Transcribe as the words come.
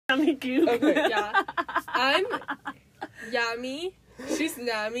Yummy goo. Okay, yeah. I'm Yami, she's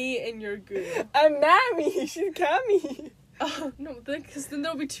Nami, and you're Goo. I'm Nami. She's Cammy. Oh, no, because then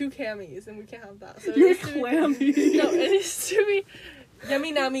there'll be two Cammies, and we can't have that. So it You're needs to be- clammy. No, it needs to be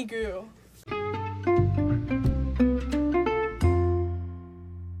Yummy, Nami, Goo.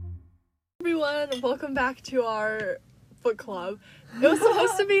 Everyone, welcome back to our book club. It was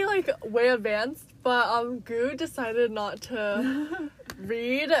supposed to be, like, way advanced, but, Goo decided not to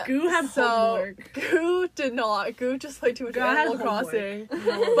read. Goo had homework. Goo did not. Goo just played too much Goo had Animal homework. Crossing.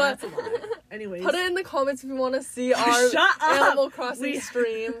 No, But that's a lie. Anyways. put it in the comments if you want to see our Shut up! Animal Crossing We-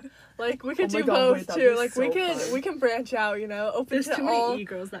 stream. Like, we could Oh my do God, both wait, that'd too. be Like, so fun. we can branch out, you know, open There's to too all many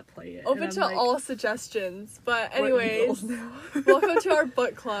e-girls that play it. open and to I'm like, all suggestions. But We're anyways, eagles now. welcome to our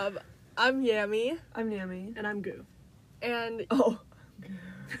book club. I'm Yami, I'm Nami. And I'm Goo. and Oh.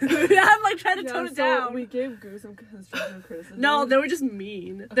 I'm like trying to Yeah, tone it so down. we gave Goo some constructive criticism. No, they were just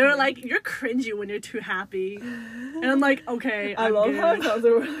mean. They were Okay. like, "You're cringy when you're too happy," and I'm like, "Okay." I I'm love good. how it sounds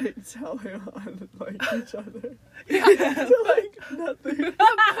like we're like telling on like each other. yeah, To, like nothing.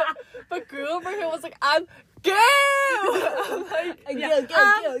 but Goo over here was like, I'm gay. I'm like,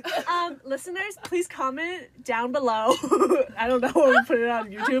 Yeah. Listeners, please comment down below. I don't know when we put it on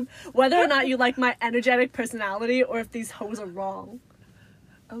YouTube, whether or not you like my energetic personality or if these hoes are wrong.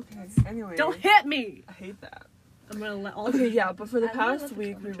 Okay. Anyway. Don't hit me. I hate that. I'm gonna let all. Okay, yeah, but for the I'm gonna past let the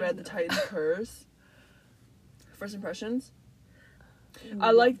week we commenters read The know. Titan Curse. First impressions.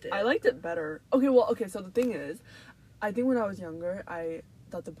 I Loved liked it better. Okay, so the thing is, I think when I was younger, I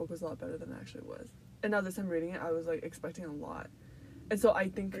thought the book was a lot better than it actually was. And now this time reading it, I was like expecting a lot. And so I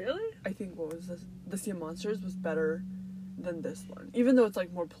think what was this? The Sea of Monsters was better than this one. Even though it's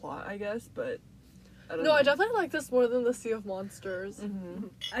like more plot, I guess, but I don't know. no, I definitely like this more than the Sea of Monsters. Mm-hmm.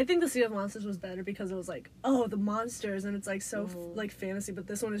 I think the Sea of Monsters was better because it was like, oh, the monsters, and it's like so like fantasy. But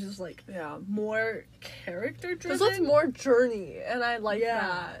this one is just like Yeah. more character driven. This one's more journey, and I like yeah,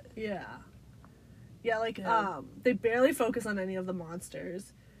 that. yeah. Like Yeah. they barely focus on any of the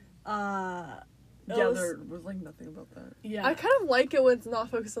monsters. Yeah, there was like nothing about that. Yeah. I kind of like it when it's not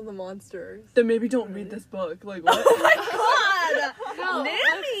focused on the monsters. Then maybe don't read this book. Like what? Oh my god! No,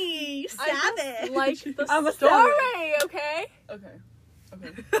 Nanny, you I savage. just like the I'm a story, okay? Okay.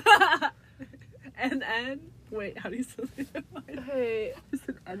 and wait, how do you say it? Hey. It's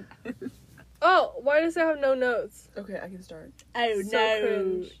an N. Oh, why does it have no notes? Okay, I can start. Oh So no,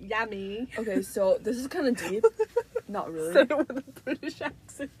 cringe. yummy. Okay, so this is kind of deep. Not really. Said it with a British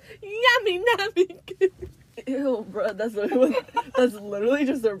accent. Yummy, yummy. Ew, bro, that's literally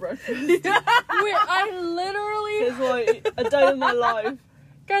just their breakfast. Wait, I literally... It's like a day in my life.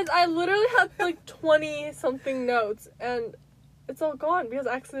 Guys, I literally had like 20-something notes, and it's all gone because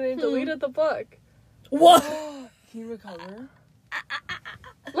I accidentally deleted the book. What? Can you recover?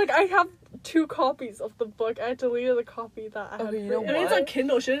 Like, I have 2 copies of the book. I deleted the copy that I had. Okay, you know I mean, it's what? on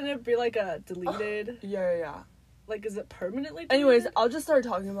Kindle. Shouldn't it be like a deleted? Yeah. Like, is it permanently deleted? Anyways, I'll just start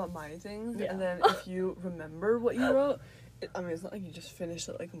talking about my things, Yeah. and then if you remember what you wrote, I mean, it's not like you just finished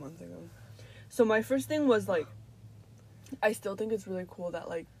it like a month ago. So my first thing was like, I still think it's really cool that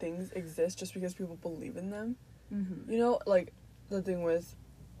like things exist just because people believe in them. Mm-hmm. You know, like the thing with,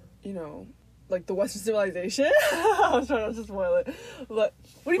 you know, like the Western civilization. I was trying not to spoil it, but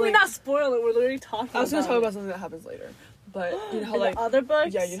What do you mean like, not spoil it? We're literally talking about I was gonna talk it. about something that happens later, but you know how In like the other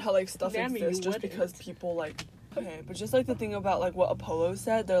books? yeah, you know how like stuff Damn, you exists just wouldn't. because people like okay, but just like the thing about like what Apollo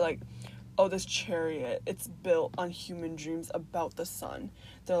said, they're like, oh, this chariot, it's built on human dreams about the sun.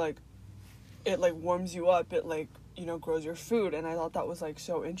 They're like, it like warms you up, it like, you know, grows your food, and I thought that was like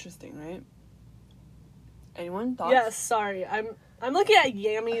so interesting, right? Anyone thoughts? Yes, sorry. I'm looking at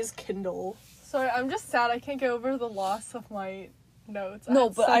Yammy's Kindle. Sorry, I'm just sad I can't get over the loss of my notes. No,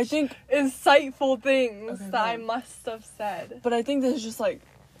 had but I such think insightful things Okay, that I fine. must have said. this is just like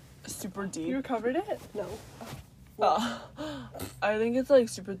super deep. You recovered it? No. I think it's like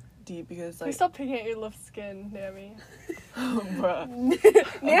super deep because Please like stop picking at your left skin, Nami. bruh.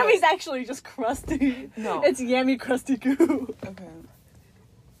 Yammy's actually just crusty. No. It's Yammy Crusty Goo. Okay.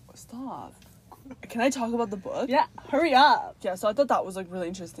 Stop. Can I talk about the book? Yeah, hurry up. Yeah, so I thought that was like really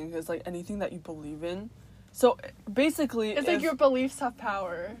interesting because like anything that you believe in. So basically, It's like your beliefs have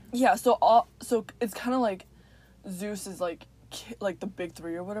power. yeah. So it's kind of like Zeus is like like the big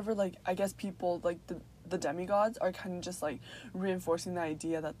three or whatever. Like I guess people like the demigods are kind of just like reinforcing the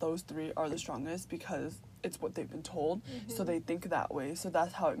idea that those three are the strongest because it's what they've been told. So they think that way. So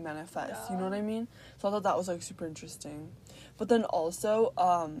that's how it manifests. You know what I mean? So I thought that was like super interesting. But then also,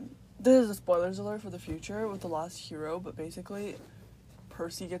 this is a spoilers alert for the future with the last hero. But basically,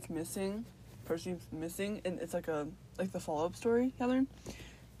 Percy gets missing. Percy's missing, and it's like the follow-up story, Catherine.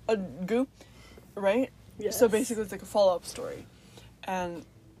 a Goo, right? Yes. So basically it's like a follow-up story. And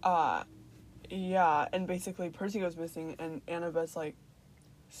yeah, and basically Percy goes missing and Annabeth's like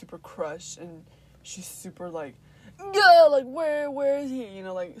super crushed and she's super like, yeah, like where is he? You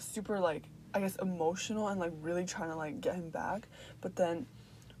know, like super like, I guess emotional and like really trying to like get him back. But then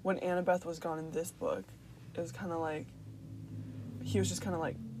when Annabeth was gone in this book, it was kind of like he was just kind of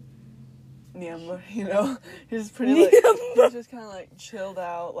like Niamba, you know? He was pretty like, he was just kind of like chilled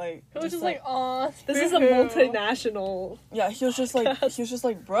out, like It was just like, aw, This is a multinational. yeah, he was just like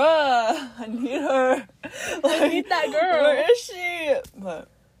bruh, I need her. Like, I need that girl. Where is she? But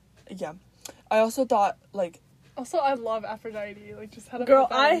yeah, I also thought like, Also, I love Aphrodite. Like, just had a Girl,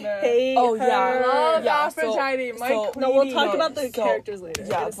 I hate Oh, her. yeah. love Yeah, Aphrodite. My so- queen. No, we'll talk about the So, characters later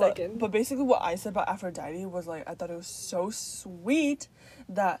yeah, in a second. but basically what I said about Aphrodite was like I thought it was so sweet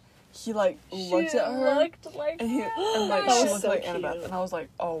that he like looked at her Looked like and he and like That she was looked so like cute. Annabeth and I was like,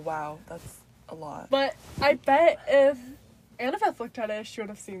 oh wow, that's a lot. But I bet if Annabeth looked at it, she would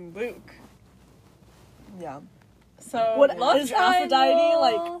have seen Luke. Yeah. So What love is Aphrodite,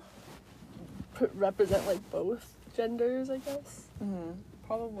 triangle. Represent like both genders, I guess. Mm-hmm.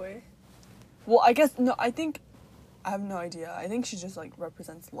 Probably. Well, I guess no. I think I have no idea. I think she just like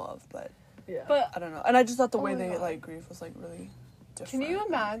represents love, but Yeah. But I don't know. And I just thought the Oh way my they God. like grief was like really different. can you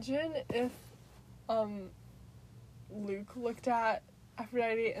imagine if Luke looked at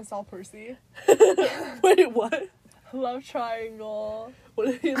Aphrodite and saw Percy? Wait, what? Love triangle. What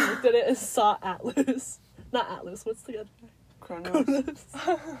if he looked at it and saw Atlas? Not Atlas. What's the other guy? Kronos?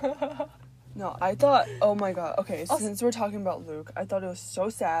 No, I thought. Oh my god. Okay, Also- since we're talking about Luke, I thought it was so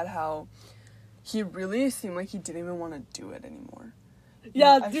sad how he really seemed like he didn't even want to do it anymore.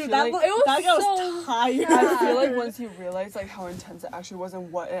 Yeah, I dude, feel that, like- It was that guy was so tired. I feel like once he realized like how intense it actually was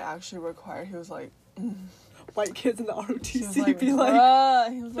and what it actually required, he was like, white kids in the he was ROTC like, be like,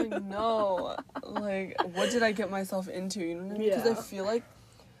 "Bruh." He was like, no, like, what did I get myself into? You know what I mean? Because Yeah. I feel like,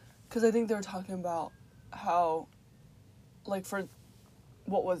 because I think they were talking about how, like, for,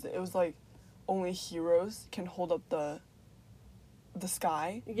 what was it? It was like, only heroes can hold up the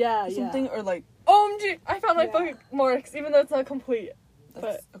sky yeah, or something, yeah. or like, OMG! I found my Yeah. bookmarks, even though it's not complete.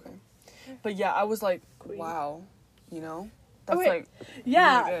 that's, okay. But yeah, I was like, Queen. wow, you know, that's wait. like,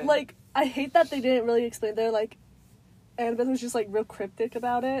 Yeah, really good. like, I hate that they didn't really explain. They're like, Annabeth was just like real cryptic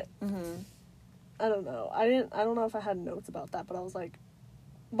about it. mm-hmm. I don't know. I don't know if I had notes about that, but I was like,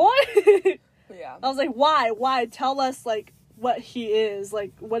 boy. But yeah, I was like, why? Tell us like what he is,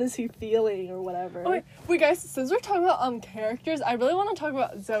 like what is he feeling or whatever. Oh, wait, guys, since we're talking about characters, I really want to talk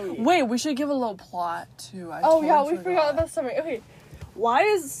about Zoe. wait, we should give a little plot too. I Oh, totally yeah, we forgot about summary. Okay, Why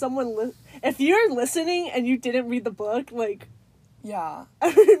is someone if you're listening and you didn't read the book, like, Yeah.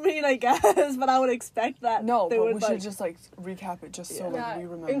 I mean, I guess, but I would expect that No, they but would we like, should just like recap it just so like yeah, we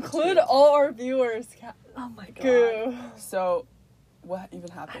remember. include too. all our viewers. oh my god. Goo. So, what even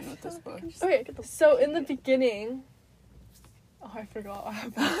happened with this book? Okay, so in the beginning... Oh, I forgot what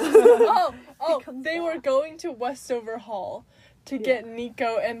happened. oh, comes they were back. going to Westover Hall to get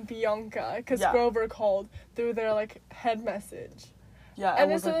Nico and Bianca, because Yeah. Grover called through their, like, head message. Yeah, And and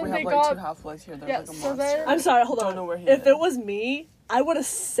then was so like then we they have like got- two Half-Bloods here. There's Yeah, like a so monster. then- I'm sorry, hold Don't on. know where he If is. it was me, I would have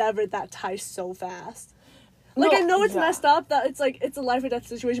severed that tie so fast. Like, No, I know it's yeah. messed up that it's like it's a life or death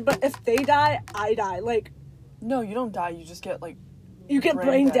situation, but if they die, I die. Like, No, you don't die. You just get like you get Brain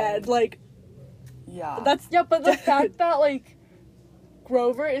brain dead. dead. Like, yeah. that's Yeah, but the fact that, like,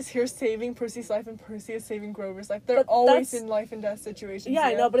 Grover is here saving Percy's life and Percy is saving Grover's life. They're But always that's- in life and death situations. yeah, I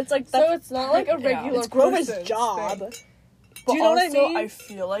here. know, but it's like that's, So it's not like a Yeah. regular it's Grover's person's job. thing. But Do you know what I also, mean? I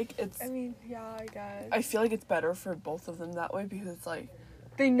feel like it's. I mean, yeah, I guess. I feel like it's better for both of them that way because it's like,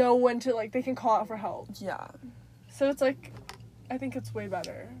 They know when to, like, they can call out for help. yeah, So it's like, I think it's way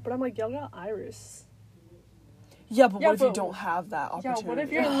better. But I'm like, y'all got Iris. yeah. But Yeah, what if you but- don't have that Yeah, opportunity? what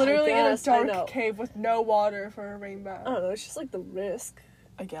if you're I literally in a guess, I know. dark cave with no water for a rainbow? I don't know. It's just like the risk.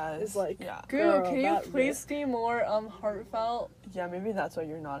 I guess It's like- yeah, Goo, Girl, can you that please be more heartfelt? yeah. Maybe that's why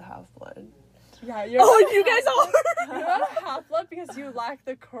you're not Half-Blood. Yeah, you're Oh, not you guys are. you're not a half-blood because you lack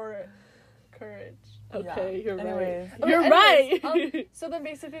the courage. Okay, Yeah. you're Anyways. right. You're anyways, right. So then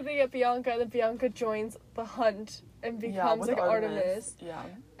basically they get Bianca, and then Bianca joins the hunt and becomes with like Artemis. Yeah.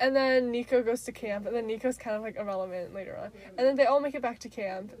 And then Nico goes to camp, and then Nico's kind of like irrelevant later on. And then they all make it back to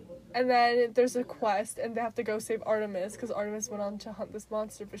camp. And then there's a quest, and they have to go save Artemis, because Artemis went on to hunt this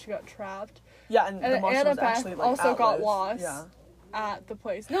monster, but she got trapped Yeah, and, And the monster was Annabeth actually like also got Atlas. lost. Yeah. at the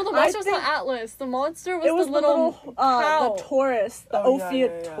place. No, the I monster was think- not Atlas. The monster was, It was the little cow. the Taurus, the Oh, yeah, Ophia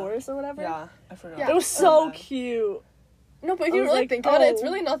yeah, yeah. Taurus or whatever. Yeah, I forgot. Yeah. It was so bad. cute. No, but if I you was really like, think about it, it's oh.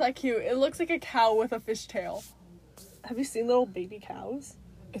 really not that cute. It looks like a cow with a fish tail. Have you seen little baby cows?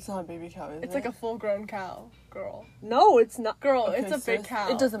 It's not a baby cow, is it? It's like a full-grown cow. Girl. No, it's not. Girl, Okay, it's a so big cow.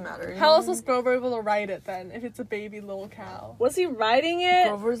 It doesn't matter. How else was Grover able to ride it then, if it's a baby little cow? Was he riding it?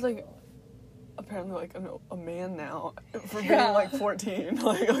 Grover's like apparently like a man now for being Yeah. like 14.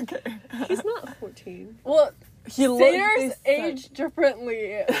 Like, okay. He's not 14. Well, He satyrs age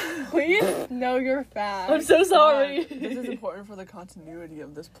differently. Please know your facts. I'm so sorry. This is important for the continuity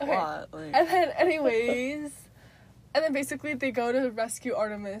of this plot. Like, And then, anyways, and then basically they go to rescue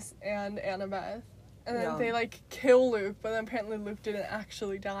Artemis and Annabeth. And then Yeah. they, like, kill Luke, but then apparently Luke didn't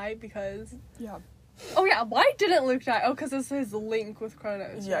actually die because... yeah. Oh, yeah, why didn't Luke die? Oh, because it's his link with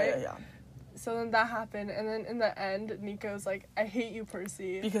Kronos, Yeah, right? yeah. So then that happened, and then in the end, Nico's like, I hate you,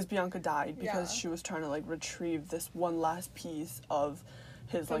 Percy. Because Bianca died because Yeah. she was trying to like retrieve this one last piece of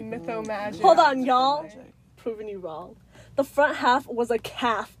his The like mytho-magic. Hold on, mytho-magic. y'all. Proving you wrong. The front half was a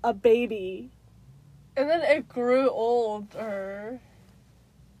calf, a baby. And then it grew older.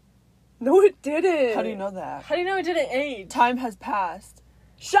 No, it didn't. How do you know that? How do you know it didn't age? Time has passed.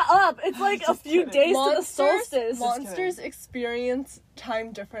 Shut up! It's like a Just few kidding. days to the solstice. Monsters experience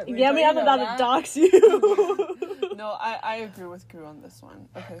time differently. Yeah, Don't me, you I'm know about that? to dox you. No, I agree with Gru on this one.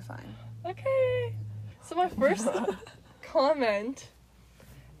 Okay, fine. Okay. So my first comment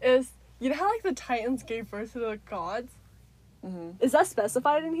is, you know how like the Titans gave birth to the gods? Is that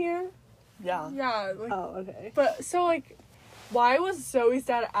specified in here? Yeah. Yeah. Like, Oh, okay. but so like, why was Zoe's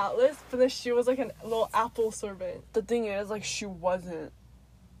dad Atlas, but then she was like a little apple servant? The thing is, like, she wasn't.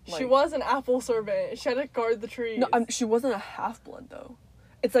 She Like- was an apple servant. She had to guard the trees. No, she wasn't a half blood though.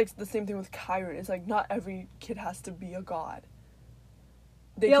 It's like the same thing with Chiron. It's like not every kid has to be a god.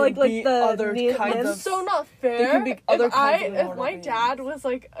 They Yeah, can like be the other Neil- kinds That's of. It's so not fair. can be other kinds of If immortal my beings. dad was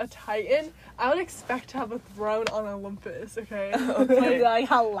like a Titan, I would expect to have a throne on Olympus. Okay. Okay. Like,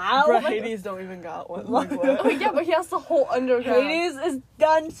 hello? Bruh, Hades don't even got one. Like Oh what? yeah, but he has the whole underground. Hades is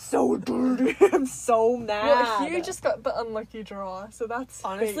done so dirty. I'm so mad. Well, he just got the unlucky draw, so that's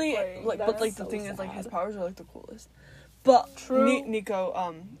Honestly, fate-playing. like, but That's like the so thing is, like his sad. powers are like the coolest. But True.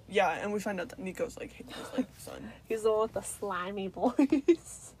 Nico, yeah, and we find out that Nico's like Hades' like son. He's the one with the slimy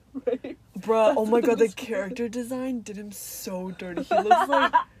voice. Right? Bruh, oh my god, the character design did him so dirty. He looks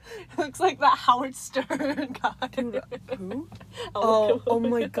like Looks like that Howard Stern guy. dude, who? Oh, Oh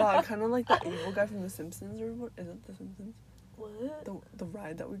my god, kind of like that evil guy from The Simpsons, or what? Is it The Simpsons? What? The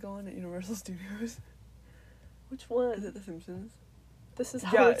ride that we go on at Universal Studios. Which Is one? it The Simpsons? This is Yeah,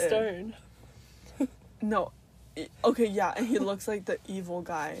 Howard it- Stern. No. Okay, yeah, and he looks like the evil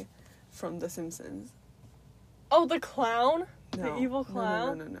guy from The Simpsons. Oh, the clown. No. The evil No,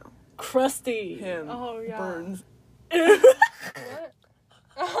 clown? No. Krusty. Him. Oh, yeah. Burns.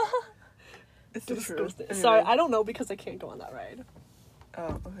 What? It's the truth. Disgusting. Anyways. Sorry, I don't know because I can't go on that ride.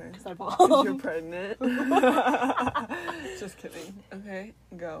 Oh, okay. Because I'm 'Cause you're mom. pregnant. Just kidding. Okay,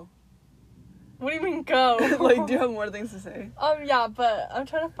 go. What do you mean go? Like, do you have more things to say? Yeah, but I'm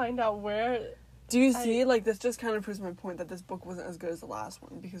trying to find out where. Do you see, like, this just kind of proves my point that this book wasn't as good as the last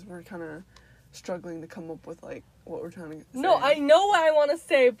one, because we're kind of struggling to come up with, like, what we're trying to say. No, I know what I want to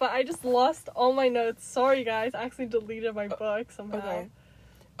say, but I just lost all my notes. Sorry, guys. I actually deleted my book somehow.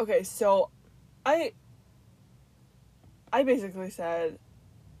 Okay, so I basically said,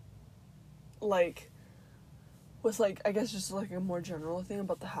 like, was, like, I guess just, like, a more general thing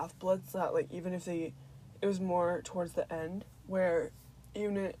about the Half-Bloods, that, like, even if it was more towards the end, where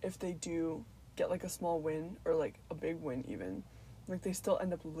even if they do get, like, a small win, or, like, a big win even, like, they still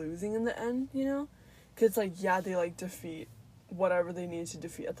end up losing in the end, you know? Because, like, yeah, they, like, defeat whatever they needed to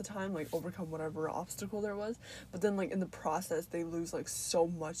defeat at the time, like, overcome whatever obstacle there was, but then, like, in the process, they lose, like, so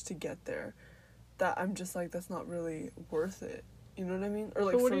much to get there, that I'm just like, that's not really worth it. You know what I mean? Or,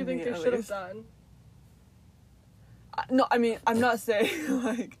 like, So what for do you think me, they at should have least. done? No, I mean, I'm not saying,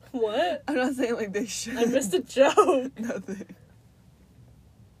 like, What? I'm not saying, like, they should. I missed a joke. Nothing.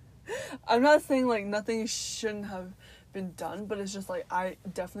 I'm not saying, like, nothing shouldn't have been done, but it's just, like, I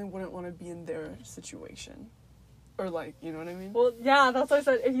definitely wouldn't want to be in their situation. Or, like, you know what I mean? Well, yeah, that's why I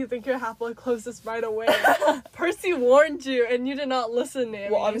said if you think you're Half-Blood, close this right away. Percy warned you, and you did not listen,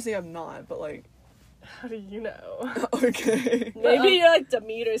 Nanny. Well, obviously I'm not, but, like, How do you know? okay. Maybe you're like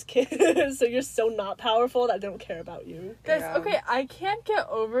Demeter's kid, so you're so not powerful that they don't care about you. Guys, Yeah. okay, I can't get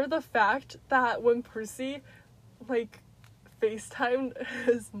over the fact that when Percy, like, FaceTimed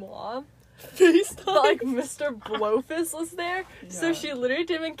his mom, FaceTime. but, like, Mr. Blowfist was there, so Yeah. she literally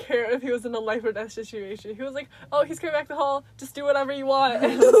didn't even care if he was in a life or death situation. He was like, oh, he's coming back to the hall, just do whatever you want.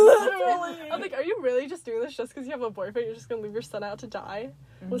 Literally. I'm like, are you really just doing this just because you have a boyfriend? You're just gonna leave your son out to die?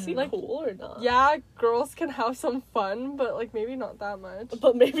 Was he Like, cool or not? Yeah, girls can have some fun, but, like, maybe not that much.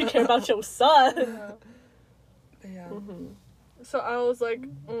 But maybe care about your son. Yeah. Yeah. Mm-hmm. So I was like,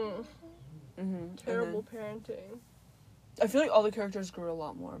 Terrible. terrible parenting. I feel like all the characters grew a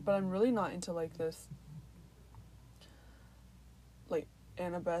lot more, but I'm really not into like this. Like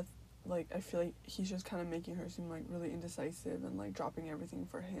Annabeth, like I feel like he's just kind of making her seem like really indecisive and like dropping everything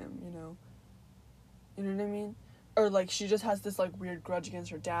for him, you know. You know what I mean? Or like she just has this like weird grudge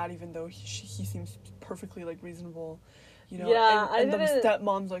against her dad, even though he seems perfectly like reasonable, you know. Yeah, and the I didn't.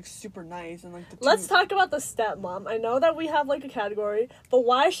 stepmom's like super nice and like the. Let's talk about the stepmom. I know that we have like a category, but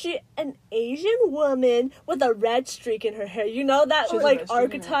why is she an Asian woman with a red streak in her hair? You know that She has a like red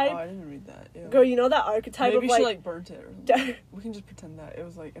streak in her- archetype. Oh, I didn't read that. Ew. Girl, you know that archetype Maybe of she like. like burnt it or something. We can just pretend that it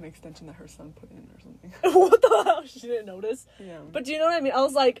was like an extension that her son put in or something. What the hell? She didn't notice. Yeah. But do you know what I mean? I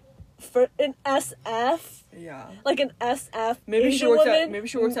was like, for an SF, Yeah. like an SF Maybe Asian she works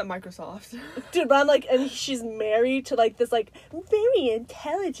woman. at Microsoft. Dude, but I'm like, and she's married to like this like very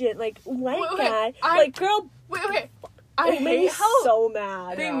intelligent like white Wait, guy. I- Like, girl, Wait. I it made me hate how so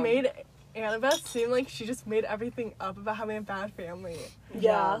mad. they Yeah. made Annabeth seem like she just made everything up about having a bad family.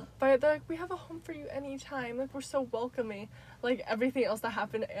 Yeah. But they're like, we have a home for you anytime. Like, we're so welcoming. Like, everything else that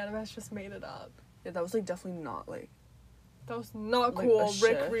happened, Annabeth just made it up. Yeah, that was like definitely not like. That was not Like, cool. a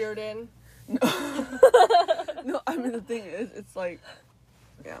Rick shift. Riordan. No, I mean the thing is, it's like,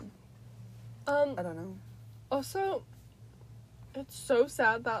 yeah, I don't know. Also, it's so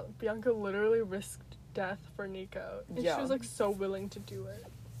sad that Bianca literally risked death for Nico. And Yeah. she was, like, so willing to do it.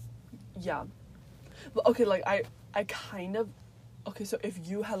 Yeah, but okay, like I kind of, okay. So if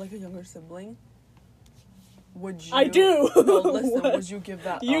you had like a younger sibling, would you? I do. No, listen. What? Would you give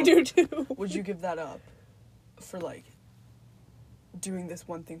that? You up? do too. Would you give that up for like doing this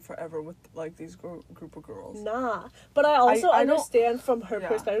one thing forever with like these group of girls? Nah, but I also I don't- understand from her Yeah.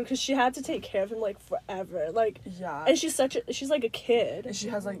 perspective because she had to take care of him like forever. Like, Yeah, and she's like a kid. and she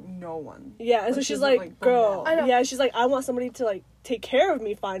has like no one. Yeah, and so Like, she's she like, doesn't, like, bone girl. out. I know. Yeah, she's like, I want somebody to like take care of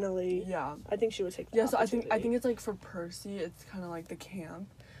me finally. Yeah. I think she would take. The Yeah, so I think opportunity. it's like for Percy, it's kind of like the camp,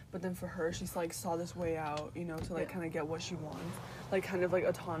 but then for her, she's like saw this way out, you know, to like Yeah. kind of get what she wants, like kind of like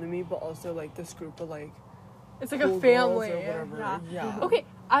autonomy, but also like this group of like It's like cool a family. girls or whatever. Yeah. Okay,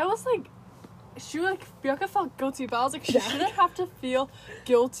 I was like, Bianca felt guilty, but I was like, she shouldn't have to feel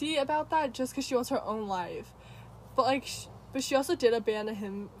guilty about that just because she wants her own life. But like, but she also did abandon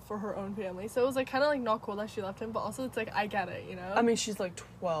him for her own family, so it was like kind of like not cool that she left him. But also, it's like I get it, you know. I mean, she's like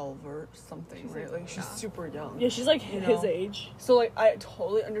 12 or something, She's, right? like, Like she's yeah. super young. Yeah, she's like You his know? age. So like I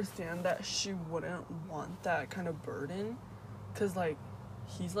totally understand that she wouldn't want that kind of burden, cause like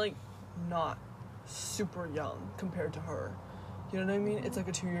he's like not super young compared to her. You know what I mean? It's like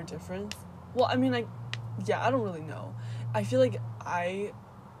a 2-year difference. Well, I mean, like, yeah, I don't really know. I feel like I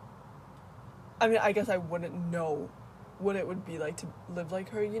mean, I guess I wouldn't know what it would be like to live like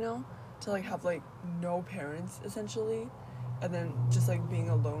her, you know? To like have like no parents essentially, and then just like being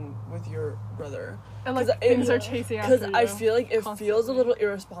alone with your brother. and like 'cause things it- are chasing after Because you. I feel like it feels a constantly. little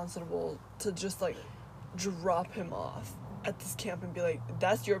irresponsible to just like drop him off at this camp and be like,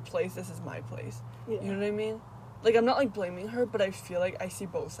 that's your place, this is my place. Yeah. You know what I mean? Like, I'm not like blaming her, but I feel like I see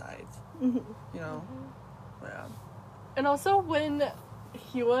both sides. Mhm. You know? Yeah. And also when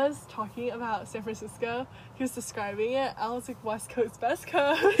he was talking about San Francisco, he was describing it. I was like, West Coast, Best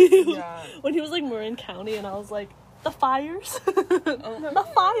Coast. Yeah. When he was like Marin County, and I was like, the fires,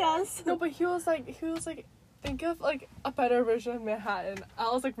 the fires. No, but he was like, think of like a better version of Manhattan.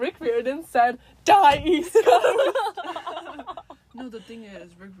 I was like, Rick Riordan said, die East Coast. No, the thing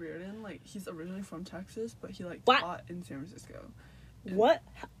is, Rick Riordan, like, he's originally from Texas, but he like What? taught in San Francisco. What?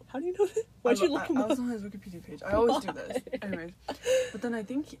 How do you know that? Why'd you look him I up? was on his Wikipedia page. I always do this. Why? Anyways. But then I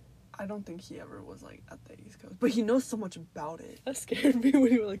don't think he ever was like at the East Coast. But he knows so much about it. That scared me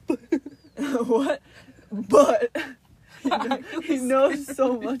when you were like, What? But he knows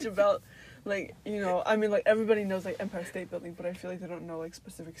so much about, like, you know, I mean, like, everybody knows like Empire State Building, but I feel like they don't know like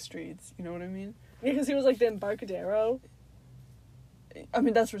specific streets. You know what I mean? because he was like the Embarcadero. I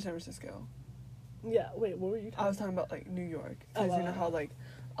mean, that's for San Francisco. Yeah. Wait, what were you? I was talking about like New York, Oh, because you know wow. how like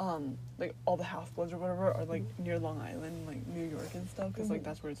all the half bloods or whatever are like near Long Island, like New York and stuff, because like Mhm.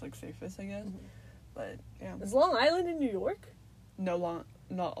 that's where it's like safest, I guess. But yeah, Is Long Island in New York? no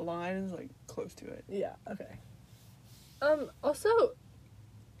not Long Island's like close to it. Yeah. Okay. Also,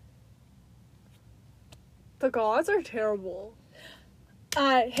 the gods are terrible.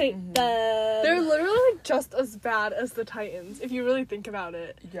 I hate Mhm. them. They're literally like just as bad as the Titans, if you really think about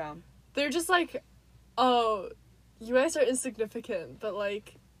it. Yeah, They're just like, oh, you guys are insignificant, but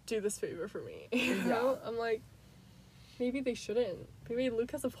like, do this favor for me. You know? I'm like, maybe they shouldn't. Maybe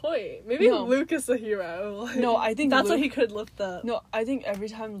Luke has a point. Maybe No. Luke is the hero. Like, no, I think That's Luke, what he could lift the No, I think every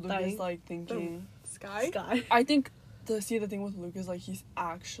time Luke Dying. is like thinking, Sky. sky. I think the thing with Luke is like he's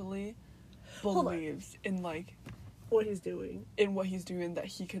actually Hold on. believes in like What he's doing. in what he's doing, that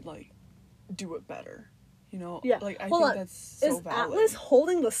he could like do it better. You know? Yeah. Like I Hold think on. that's so Is valid. Atlas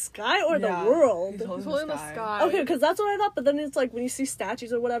holding the sky or Yeah, the world? He's He's holding the sky. Okay, because that's what I thought, but then it's like when you see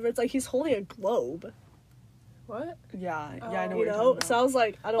statues or whatever, it's like he's holding a globe. What? Yeah, I know Oh. what You you're know? talking about. So I was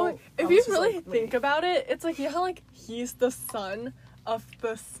like, I Oh, don't. I if was you just really like, think wait. about it, it's like, you know how like he's the sun of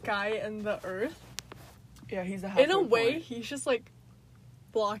the sky and the earth? Yeah, he's a In a halfway way, point. he's just like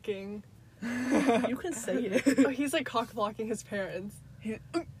blocking. You can say it. Oh, he's like cock blocking his parents. He's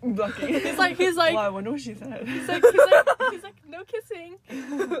lucky. He's like, Well, I wonder what she said. he's like, no kissing.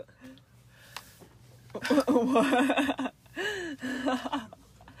 What?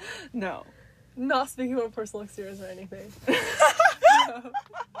 No. Not speaking about personal experience or anything.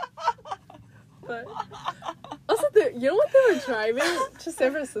 But also, you know what they were driving to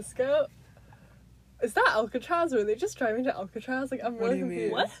San Francisco? Is that Alcatraz? Or were they just driving to Alcatraz? Like, I'm What really do you confused.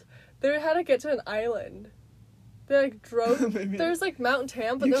 mean? What? They had to get to an island. They like drove. Maybe. There's like Mount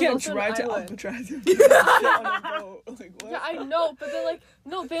Tam, but You there's can't also drive an to island. Alcatraz. You have to get on a boat. Like, what? Yeah, I know, but they're like,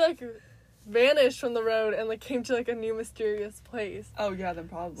 no, they like vanished from the road and like came to like a new mysterious place. Oh yeah, then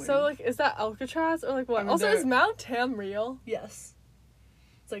probably. So like, is that Alcatraz or like what? I mean, Also, they're- is Mount Tam real? Yes.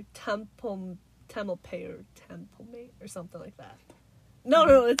 It's like Tamalpay or Templemate or something like that.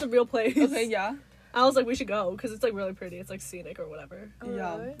 No, it's a real place. Okay, yeah. I was like, we should go because it's like really pretty. It's like scenic or whatever. Oh,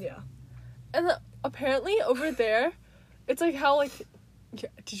 Yeah. really? Yeah. And apparently over there, it's like how like,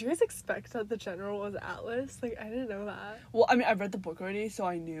 did you guys expect that the general was Atlas? Like, I didn't know that. Well, I mean, I read the book already, so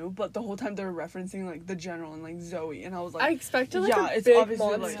I knew. But the whole time they were referencing like the general and like Zoe, and I was like, I expected like yeah, a it's big obviously,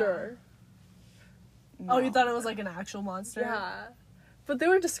 like- monster. Oh, you no. thought it was like an actual monster? Yeah. But they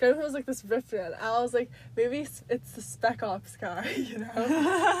were describing him as like this riffraff, and I was like, maybe it's the Spec Ops guy, you know?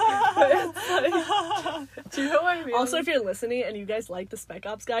 But it's like, do you know what I mean? Also, if you're listening and you guys like the Spec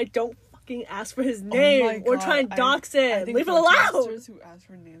Ops guy, don't fucking ask for his Oh name my or God, try and I- dox I him. think Leave it alone. podcasters who ask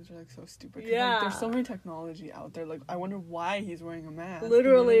for names are like so stupid. 'Cause, Yeah. like, there's so many technology out there. Like, I wonder why he's wearing a mask.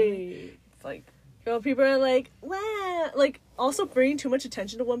 Literally. It's like, You know, people are like, wow. Like, also bringing too much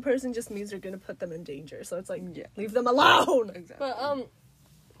attention to one person just means you're gonna put them in danger. So it's like, yeah, leave them alone. exactly. But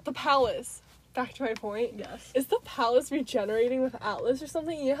the palace. Back to my point. Yes. Is the palace regenerating with Atlas or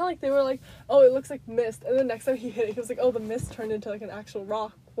something? You know how like they were like, oh, it looks like mist, and the next time he hit it, he was like, oh, the mist turned into like an actual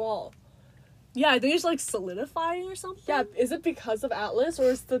rock wall. Yeah, I think it's like solidifying or something. Yeah, is it because of Atlas, or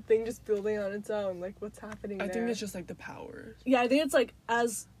is the thing just building on its own? Like, what's happening I there? think it's just like the powers. Yeah, I think it's like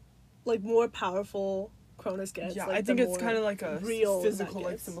as like more powerful Cronus gets. Yeah, like, I think the it's more kind of like a real physical that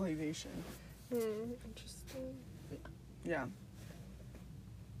like gets. civilization. Interesting. Yeah.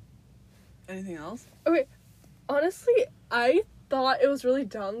 Anything else? Okay, honestly, I thought it was really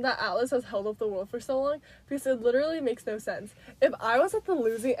dumb that Atlas has held up the world for so long, because it literally makes no sense. If I was at the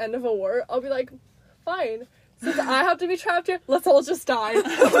losing end of a war, I'll be like, fine. Since I have to be trapped here, let's all just die. I would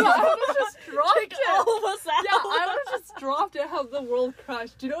have just dropped Kick it. all of us out. Yeah, I would have just dropped it, have the world crash.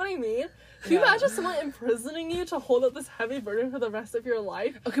 Do you know what I mean? Can you Yeah. imagine someone imprisoning you to hold up this heavy burden for the rest of your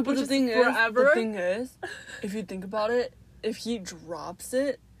life? Okay, but Which the is thing forever? is, if you think about it, if he drops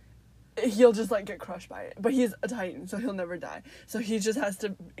it, he'll just like get crushed by it. But he's a titan, so he'll never die. So he just has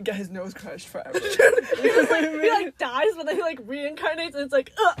to get his nose crushed forever. He like dies, but then he like reincarnates, and it's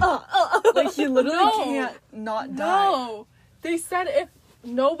like Like he literally No. can't not die. No! They said if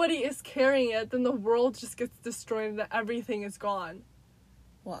nobody is carrying it, then the world just gets destroyed and everything is gone.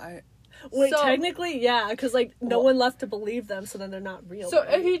 Well, I Wait, So- technically, yeah, because like no Well- one left to believe them, so then they're not real. So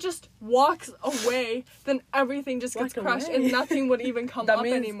right? if he just walks away, then everything just gets Walk crushed away. and nothing would even come that up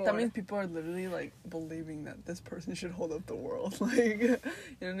means anymore. that means people are literally like believing that this person should hold up the world. Like, you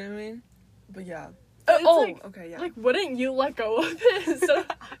know what I mean? But yeah. It's like, okay, yeah. like, wouldn't you let go of it? So,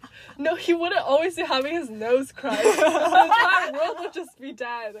 no, he wouldn't always be having his nose crushed. The entire world would just be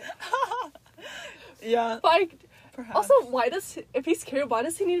dead. yeah. Like, Perhaps. also, if he's scared, why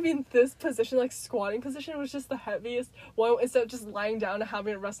does he need to be in this position, like squatting position, which is the heaviest one, instead of just lying down and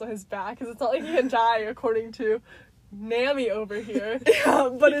having it rest on his back? Because it's not like he can die, according to Nami over here. yeah,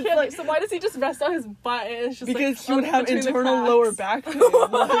 but He it's can't- like so why does he just rest on his butt and it's just because like, he would up have between the internal cracks? lower back pain.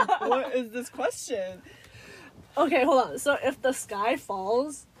 Like, what is this question? okay, hold on. So if the sky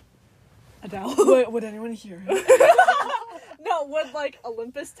falls, Adele. Would anyone hear it? No, would like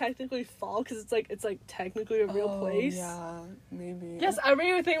Olympus technically fall because it's like technically a real place? Yeah, maybe. Yes,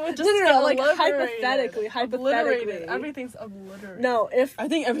 everything would just No, get like obliterated. hypothetically. Obliterated. Everything's obliterated. No, if I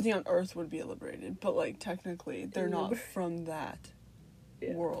think everything on Earth would be liberated, but like technically they're not Liber- from that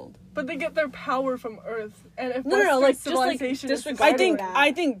Yeah. world. But they get their power from Earth, and if No, Western like, just, like, civilization is disregarding I think that.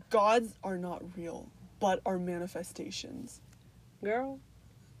 I think gods are not real. but are manifestations. Girl.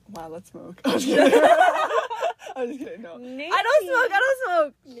 Wow, let's smoke. I'm just kidding. I'm just kidding. No, I don't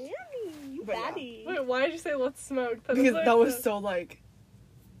smoke. Nanny, you But yeah. baddie. Wait, why did you say let's smoke? because like that was the- so like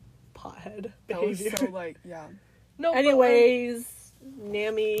Pothead that was behavior. so like yeah. No. but, Anyways,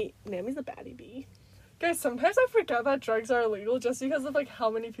 Nammy's the baddie bee. guys, sometimes I forget that drugs are illegal just because of like how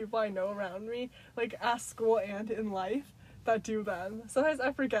many people I know around me, like at school and in life, that do them. Sometimes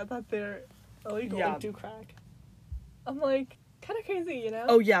I forget that they're illegal. Yeah. Like, do crack. I'm like kind of crazy, you know?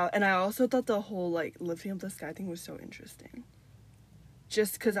 Oh yeah, and I also thought the whole like lifting up the sky thing was so interesting.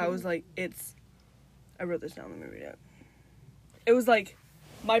 Just because I was like, I wrote this down. Let me read it. It was like,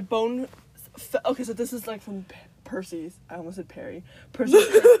 my bone. Okay, so this is like from Percy's. I almost said Perry. Percy's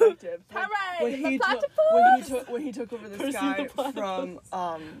perspective. Hooray! When The he platypus! when he took over the Percy sky the platypus.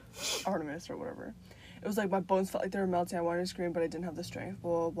 from Artemis or whatever. It was like my bones felt like they were melting. I wanted to scream, but I didn't have the strength.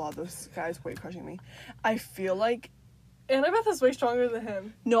 Blah blah blah. The sky's weight crushing me. I feel like Annabeth is way stronger than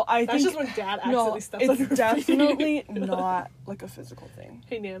him. no. I That's think just when Dad no. accidentally steps on her It's feet. definitely not like a physical thing.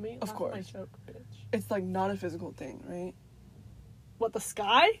 Hey, Nammy. Of laugh at course. My joke, bitch. It's like not a physical thing, right? What, the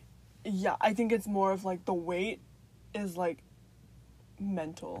sky? Yeah, I think it's more of like the weight is like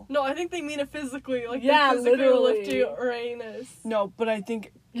mental. No, I think they mean it physically. Like, Yeah, they physically literally. lift Uranus. No, but I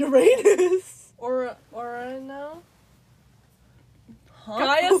think Uranus. Or no? huh?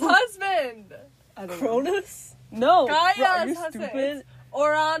 Gaia's husband! I don't know. Cronus? No, Gaia's bro, are you husband. stupid?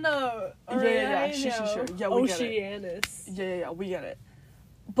 Orano. Yeah. Sure. Yeah, we get it. Oceanus. Yeah, we get it.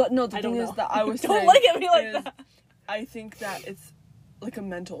 But no, the I don't thing is know. that I was Don't saying look at me like is that. I think that it's like a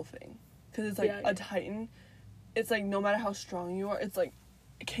mental thing, because it's like Yeah. a Titan. It's like no matter how strong you are, it's like,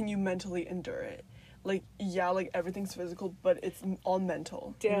 can you mentally endure it? Like yeah, like everything's physical, but it's all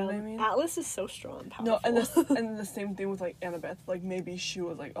mental. Damn, You know what I mean? Atlas is so strong and powerful. No, and the same thing with like Annabeth. Like maybe she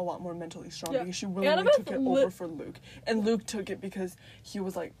was like a lot more mentally strong Yeah. because she willingly Annabeth took it over for Luke, and Luke took it because he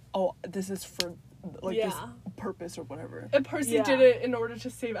was like, oh, this is for like this Yeah. purpose or whatever. And Percy Yeah. did it in order to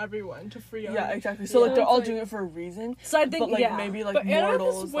save everyone, to free Yeah, Artemis. exactly. So Yeah. like they're all It's doing like- it for a reason. So I think, But like yeah. maybe like But Annabeth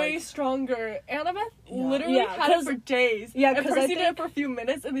mortals is way like stronger. Annabeth Yeah. literally Yeah, had it 'cause- for days. yeah, and 'cause Percy I did think- it for a few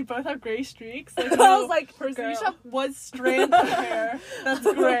minutes, and they both have gray streaks. Like, I was like, Percy, girl. you should have one strand of hair. That's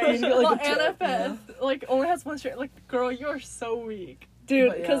great. You get, like, Well, a tip, Annabeth like only has one strand. Like, girl, you are so weak. Dude,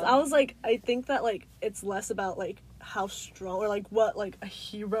 But because yeah. I was like, I think that like it's less about like how strong or like what like a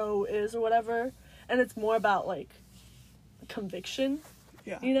hero is or whatever, and it's more about like conviction,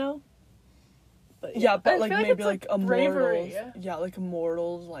 yeah. you know. But Yeah, I but like feel like maybe it's, like like, bravery. immortals. Yeah, like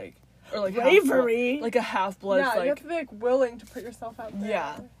immortals like or like bravery. like a half blood Yeah, you have like to be like willing to put yourself out there.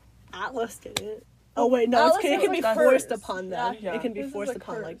 Yeah. Atlas did it. Oh wait, no, Atlas it is, can be like, forced curse. upon them. Yeah. It can be This is forced a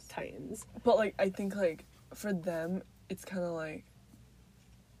upon like curse. Titans. but like I think like for them it's kind of like,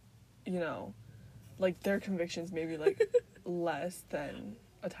 you know, like their convictions maybe like less than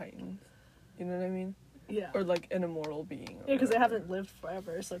a Titan. You know what I mean? Yeah. Or like an immortal being. or Yeah, because they whatever. haven't lived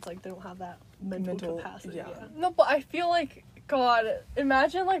forever, so it's like they don't have that mental capacity. yeah. No, but I feel like, God,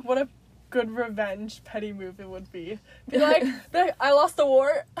 imagine like what a good revenge petty move it would be. Be like, I lost the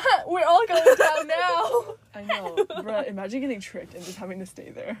war. We're all going down now. I know, bruh. Imagine getting tricked and just having to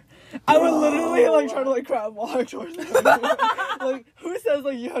stay there. I would literally like try to like crab walk towards them. Like, who says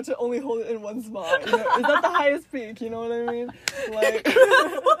like you have to only hold it in one spot? You know, is that the highest peak? You know what I mean? Like,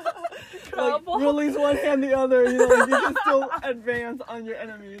 Crab walk. release one hand, the other. You know, like you can still advance on your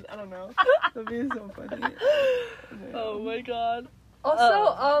enemies. I don't know. That'd be so funny. Oh my god.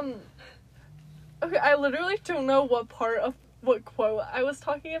 Also, okay, I literally don't know what part of what quote I was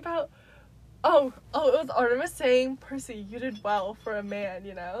talking about. Oh, it was Artemis saying, Percy, you did well for a man,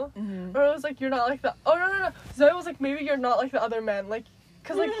 you know? Mm-hmm. Or it was like, you're not like the, oh, no. Zoe was like, maybe you're not like the other men, like,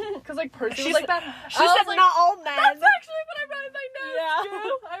 cause Percy She was like said- that. She I was said like, not all men. that's actually what I wrote in my notes, Yeah.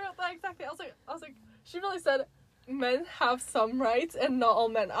 too. I wrote that exactly. I was like, she really said, men have some rights and not all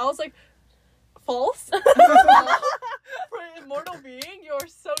men. I was like, false. For an immortal being, you're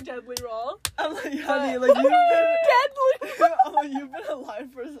so deadly wrong. I'm like, honey, like you've been you've been alive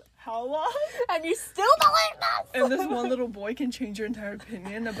for how long? And you still believe this? And this one little boy can change your entire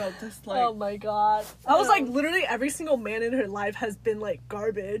opinion about this, like. Oh my god. I was like, literally every single man in her life has been like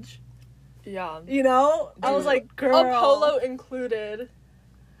garbage. Yeah. You know? I was Dude. like, girl. Apollo included.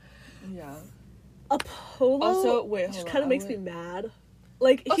 Yeah. Apollo Also, wait, just hold on, kind I of makes me went- mad.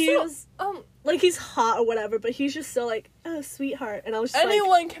 Like, he Also, was, like, he's hot or whatever, but he's just so, like, oh, sweetheart. And I was just like,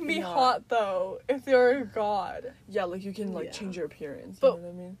 anyone can be yeah. hot though if you're a god. Yeah, like you can like Yeah. change your appearance. But- You know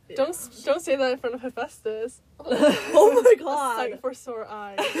what I mean? Don't say that in front of Hephaestus. oh my A god. sight for sore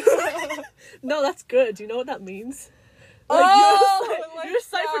eyes. No, that's good. Do you know what that means? You're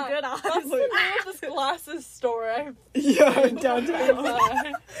sight for good eyes. That's the name of this glasses store. Yeah,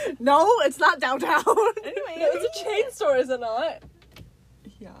 downtown. No, it's not downtown. Anyway, it's a chain store, is it not?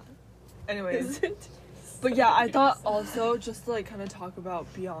 Yeah. Anyways. But yeah, I thought also just to like kind of talk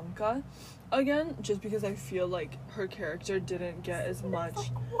about Bianca again, just because I feel like her character didn't get as much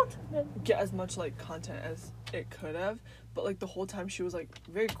like content as it could have, but like the whole time she was like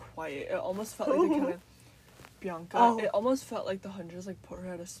very quiet. It almost felt like they kind of Bianca. It almost felt like the hunters like put her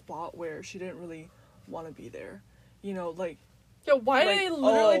at a spot where she didn't really want to be there. You know, like Yeah, why did they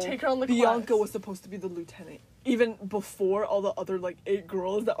literally take her on the Bianca quest? was supposed to be the lieutenant. Even before all the other, like, 8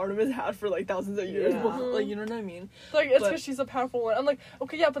 girls that Artemis had for, like, thousands of years. Yeah. Before, like, you know what I mean? Like, it's But- because she's a powerful one. I'm like,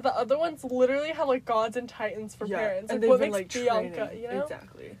 okay, yeah, but the other ones literally have, like, gods and titans for parents. and Like, they've what been, makes like, Bianca, training. you know?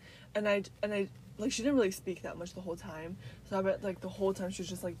 Exactly. And I, like, she didn't really speak that much the whole time. So I bet, like, the whole time she was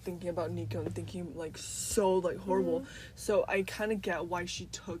just, like, thinking about Nico and thinking, like, so, like, horrible. So I kind of get why she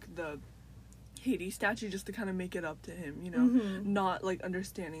took the Hades statue just to kind of make it up to him, you know? Not, like,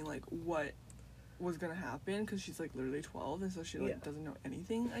 understanding, like, what was gonna happen, because she's, like, literally 12, and so she, like, doesn't know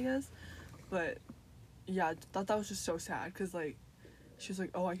anything, I guess. But, yeah, I thought that was just so sad, because, like, she was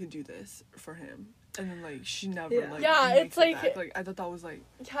like, oh, I could do this for him. And then, like, she never, like, Yeah, makes it's, it like- back. Like, I thought that was, like,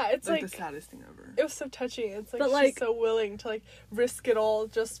 Yeah, it's the like saddest thing ever. it was so touching. It's like But, she's like- so willing to like risk it all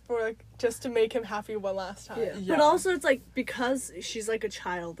just to make him happy one last time. Yeah. But also, it's like, because she's like a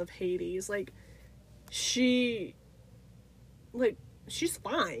child of Hades, like, she's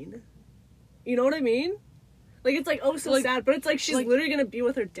fine. You know what I mean? Like, it's like, oh, so Like- sad, but it's like she's like- literally gonna be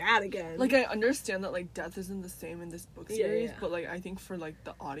with her dad again. Like, I understand that, like, death isn't the same in this book Yeah, series, yeah. but, like, I think for, like,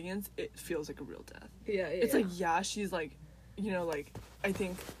 the audience, it feels like a real death. yeah, It's like, yeah, she's, like, you know, like, I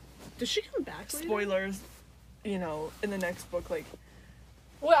think, does she come back later? spoilers, you know, in the next book, like,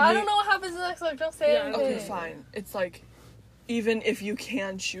 Well, I You- don't know what happens next. Like, don't say Yeah, anything. okay, fine. It's, like, even if you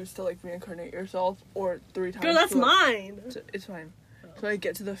can choose to, like, reincarnate yourself, or 3 times. Girl, that's to, like, mine. It's fine. So I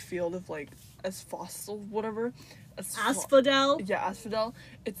get to the field of, like, as fossil, whatever. Asphodel. Yeah, Asphodel.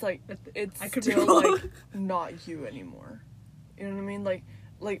 It's like, it's I could be still, wrong. like, not you anymore. You know what I mean? Like,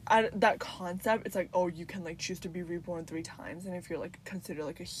 that concept, it's like, oh, you can, like, choose to be reborn 3 times, and if you're, like, considered,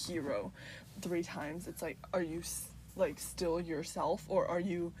 like, a hero 3 times, it's like, are you, like, still yourself, or are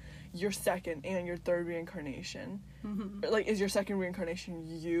you your second and your third reincarnation? Mm-hmm. Or, like, is your second reincarnation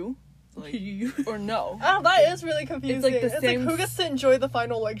you? Like, or no? Oh, that is really confusing. It's, like, the same- who gets to enjoy the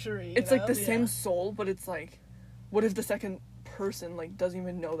final luxury? You It's know? like the Yeah. same soul, but it's like, what if the second person, like, doesn't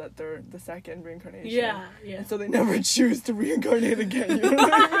even know that they're the second reincarnation? Yeah, yeah. And so they never choose to reincarnate again, you know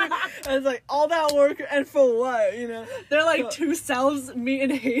what I mean? And it's like, all that work, and for what, you know? They're like So- 2 selves meet in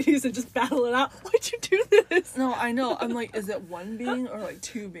Hades and just battle it out. Why'd you do this? No, I know. I'm like, is it 1 being or, like,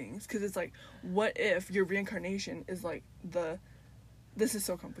 2 beings? Because it's like, what if your reincarnation is, like, this is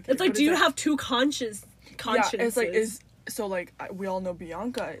so complicated. It's like, but do you like, have 2 consciences? Yeah, it's like, so, like, we all know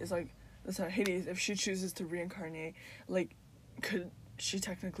Bianca is, like, the son of Hades. If she chooses to reincarnate, like, could she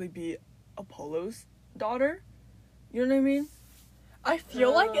technically be Apollo's daughter? You know what I mean? I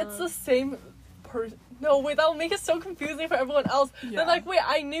feel like it's the same person. No, wait, that will make it so confusing for everyone else. Yeah. They're like, wait,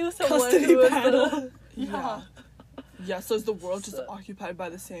 I knew someone Custody who was battle. the... Yeah. Yeah, so is the world just occupied by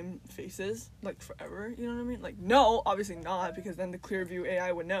the same faces, like, forever? You know what I mean? Like, no, obviously not, because then the Clearview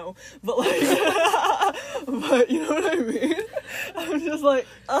AI would know. But, like, but you know what I mean? I'm just like,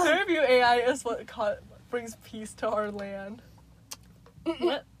 Clearview AI is what brings peace to our land.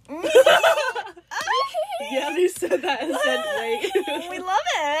 What? Yeah, they said that and said, wait. we love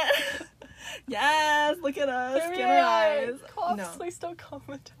it. Yes, look at us, Clearview scan our eyes. Cops, No, please don't come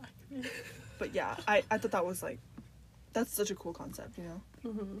attack me. but yeah, I thought that was, like, that's such a cool concept, you know?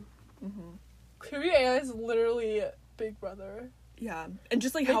 Clearview AI is literally Big Brother. Yeah, and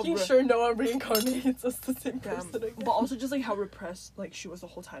just, like, Making how... sure no one reincarnates as the same Yeah, person again. but also just, like, how repressed, like, she was the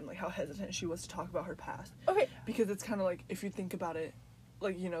whole time, like, how hesitant she was to talk about her past. Okay, Because it's kind of like, if you think about it,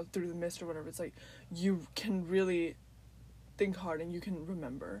 like, you know, through the mist or whatever, it's like, you can really think hard and you can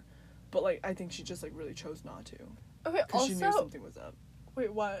remember. But, like, I think she just, like, really chose not to. okay, Because she knew also... something was up.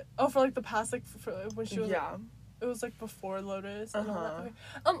 Wait, what? Oh, for, like, the past, like, for when she was... Yeah. It was, like, before Lotus and all that.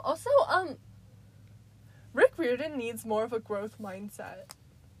 Uh-huh. Okay. Also, Rick Riordan needs more of a growth mindset.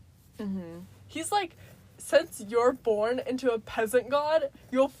 Mm-hmm. He's like, since you're born into a peasant god,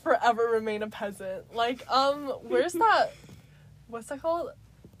 you'll forever remain a peasant. Like, where's that? What's that called?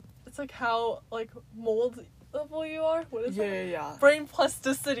 It's like how, like, moldable you are? What is it? Yeah. Brain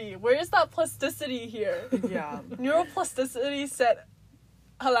plasticity. Where's that plasticity here? Yeah. Neuroplasticity said,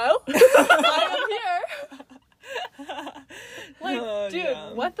 hello? I am here. Like, dude,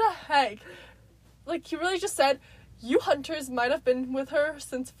 Yeah. what the heck? Like, he really just said, you hunters might have been with her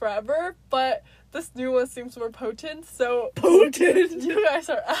since forever, but this new one seems more potent, so Potent. you guys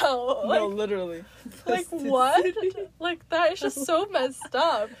are out. No, literally. Like what? Like that is just so messed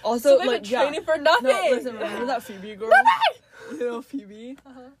up. Also, So they've like, been yeah. training for nothing. No, listen, remember that Phoebe girl? You know Phoebe?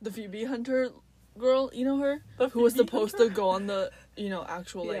 Uh-huh. The Phoebe hunter girl, you know her? The Who was Phoebe supposed hunter? to go on the,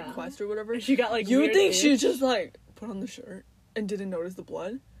 actual, like, Yeah. quest or whatever. She got like. You weird think she itch. just, like, put on the shirt and didn't notice the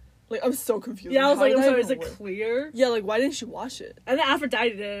blood? Like, I'm so confused. Yeah, I was How like, did I'm that sorry, is even it work? clear? Yeah, like, why didn't she wash it? And then Aphrodite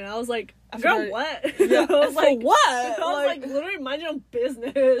did it, and I was like, Aphrodite- girl, what? Yeah, I was for like, what? I was like, literally mind your own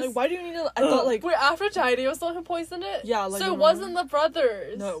business. Like, why do you need to? I thought, like, Wait, Aphrodite was the one who poisoned it? Yeah, like, so it remember? wasn't the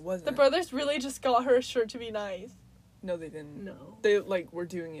brothers. No, it wasn't. The brothers really just got her a shirt to be nice. no, they didn't. No. They, like, were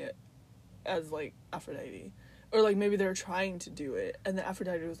doing it as, like, Aphrodite. Or, like, maybe they were trying to do it, and then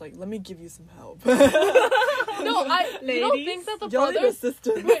Aphrodite was like, let me give you some help. No, you don't Ladies? think that the Y'all need brothers...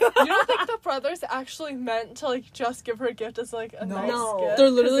 assistance. Wait, you don't think the brothers actually meant to, like, just give her a gift as, like, a No. nice No. gift? They're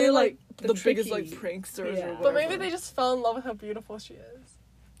literally, they're, like, like, the biggest, like, tricky. pranksters Yeah. or whatever. But maybe they just fell in love with how beautiful she is.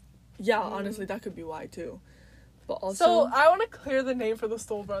 Yeah, honestly, that could be why, too. But also... So, I want to clear the name for the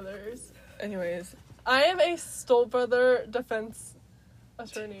Stoll brothers. anyways, I am a Stoll brother defense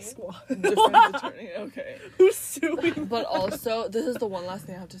attorney. Squad. defense attorney, okay. Who's suing? But also, this is the one last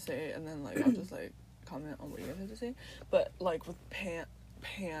thing I have to say, and then, like, I'll just, like, comment on what you guys have to say. But, like, with Pan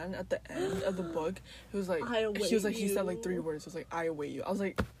at the end of the book, he was like, I await he was like, he said, like, you. 3 words. He was like, I await you. I was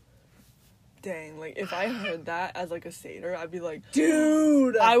like, dang, like, if I heard that as, like, a satyr, I'd be like,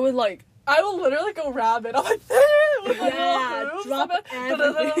 Dude. I would, like, I will literally go rabbit. I'm like, with my Yeah, little hooves. drop I'm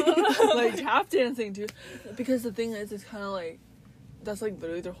like, like, tap dancing, too. Because the thing is, it's kind of like, that's, like,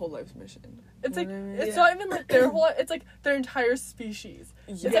 literally their whole life's mission. It's You like, know what I mean? it's Yeah. not even like their whole, it's like their entire species.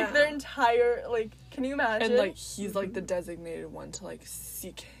 It's Yeah. like their entire, like, can you imagine? And, like, he's, like, the designated one to, like,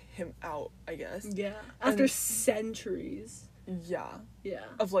 seek him out, I guess. Yeah. After And- centuries. Yeah. Yeah.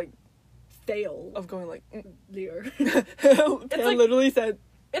 Of, like, Fail. of going, like, Lear. Pan like- literally said,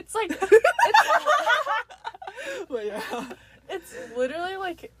 it's like, but yeah. it's literally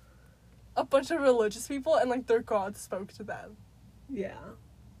like a bunch of religious people and like their god spoke to them. Yeah.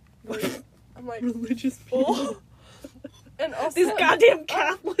 I'm like, Religious people. oh. And also, These goddamn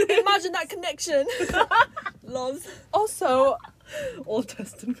Catholics. Imagine that connection. Loves. also, Old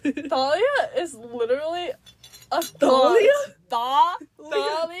Testament. Thalia is literally a Thalia? thought.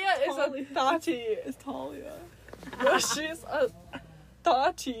 Thalia is Thalia. a thoughty. It's Talia. No, she's a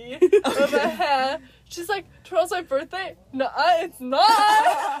thoughty with a hair. She's like, tomorrow's my birthday? No, it's not.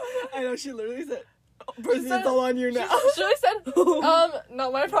 I know, she literally said, birthday's said- all on you now. She really said,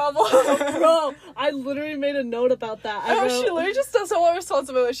 not my problem. Bro, I literally made a note about that. I know, wrote- she literally just doesn't want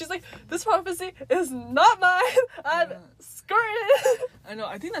responsibility. She's like, this prophecy is not mine. I'm Yeah. skirted. I know,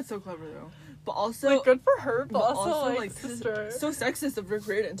 I think that's so clever though. But also, Like, good for her, but, but also, like, this is sister. so sexist of Rick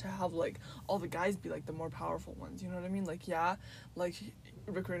Riordan to have, like, all the guys be, like, the more powerful ones. You know what I mean? Like, yeah, like,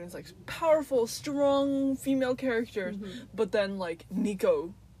 Rick Riordan's, like, powerful, strong female characters. But then, like,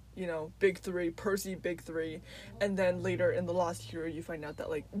 Nico, you know, big 3, Percy, big 3. And then later in The Lost Hero, you find out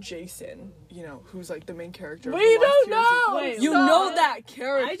that, like, Jason, you know, who's, like, the main character of We The Lost don't Hero know! Wait, You Stop. know that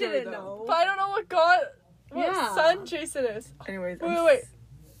character, I didn't though. know. But I don't know what Yeah. son Jason is. Anyways, Wait.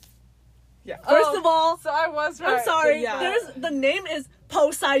 Yeah. First of all, So I was right. I'm sorry. Yeah. There's the name is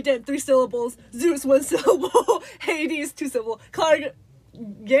Poseidon, 3 syllables. Zeus, 1 syllable. Hades, 2 syllable. Clark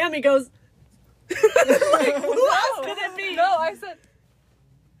Gammy goes. Like, who else could it be? No, I said.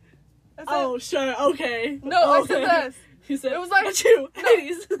 Oh, sure. Okay. No, Okay. I said this. He said It was like- "But you, no.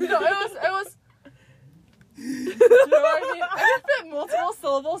 Hades. No, it was. You know what I mean? I can fit multiple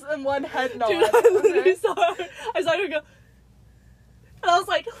syllables in one head nod. Dude, I literally Okay? saw her. I saw her go. And I was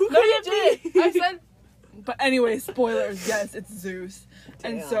like, who could No, you it be? did. I said. But anyway, spoilers. Yes, it's Zeus,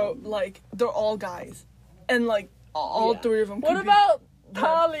 and so like they're all guys, and like all Yeah. 3 of them. What could about Yeah.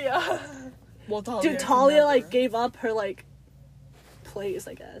 Talia? Be, well, Talia? Dude, can Talia never. like gave up her like place,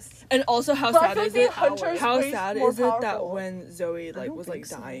 I guess. And also, how But I sad feel is like it? the hunter's How way sad more is it that powerful. when Zoe like don't was think like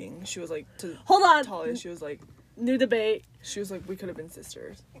so. dying, she was like to Hold on. Talia, she was like New debate. we could have been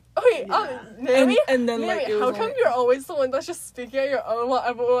sisters. Wait, Yeah. Naomi? And then, like, Naomi, it was how come only- you're always the one that's just speaking at your own while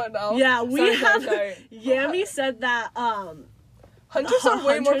everyone else? Yeah, we Sorry, have. sorry. Yami said that. Hunters are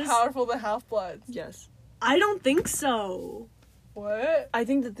way more Hunters- powerful than half-bloods. Yes, I don't think so. What? I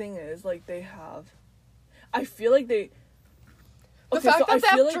think the thing is like they have. I feel like they. The Okay, fact so I that they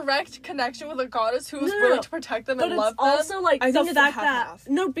have feel like direct connection with a goddess who is No, no, willing no. to protect them But and it's love them. also like I think the it's fact half-half.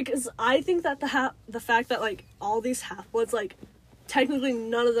 that no, because I think that the fact that like all these half-bloods like technically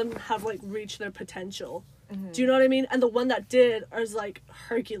none of them have like reached their potential. Do you know what I mean? And the one that did is like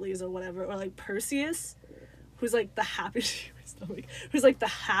Hercules or whatever, or like Perseus, who's like the happiest who's like the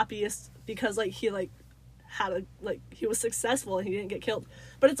happiest because like he like had a like he was successful and he didn't get killed.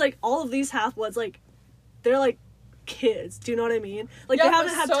 But it's like all of these half-bloods, like they're like kids, do you know what I mean? Like they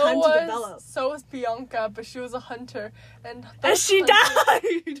haven't had time to develop. So was Bianca, but she was a hunter and She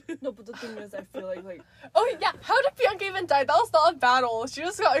died. No, but the thing is, I feel like Oh yeah, how did Bianca even die? That was not a battle. She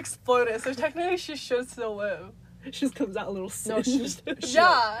just got exploded, so technically she should still live. She just comes out a little no, singed.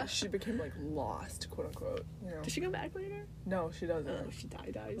 Yeah. she became like lost, quote unquote. You know. Does she come back later? No, she doesn't. She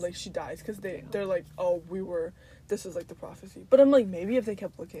dies. Like she dies because they're like, oh, this is like the prophecy. But I'm like, maybe if they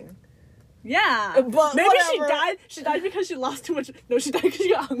kept looking. yeah, But maybe whatever. she died because she lost too much. No, she died because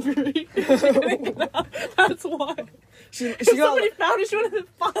she got hungry. She couldn't get out. That's why. She got Somebody found her. She would have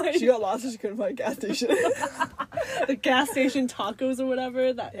been fine. she got lost and she couldn't find a gas station. The gas station tacos or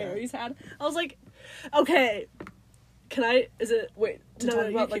whatever that Ares had. I was like, okay, can I? Is it? Wait, to No, talk no,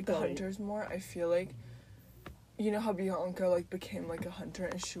 you about keep like the going. hunters more, I feel like, you know how Bianca like became like a hunter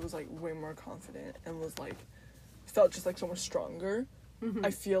and she was like way more confident and was like felt just like so much stronger. Mm-hmm.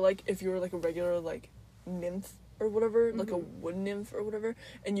 I feel like if you were like a regular like nymph or whatever, like a Mm-hmm. wood nymph or whatever,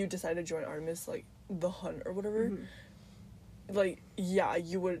 and you decided to join Artemis like the hunt or whatever, Mm-hmm. like yeah,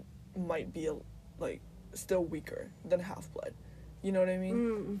 you might be like still weaker than half-blood. You know what I mean?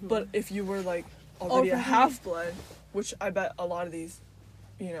 Mm-hmm. But if you were like already a Already. half-blood, which I bet a lot of these,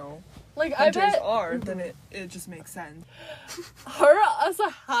 you know, Like I hunters bet are, then it just makes sense. her as a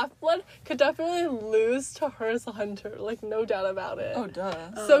half-blood could definitely lose to her as a hunter. Like no doubt about it. Oh,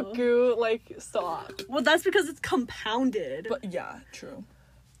 duh. So Goo, like stop. Well, that's because it's compounded. But yeah, true.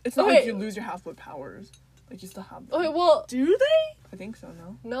 It's not Okay. like you lose your half-blood powers. Like you still have them. Okay, well, do they? I think so,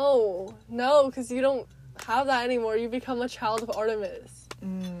 no? no, because you don't have that anymore. You become a child of Artemis.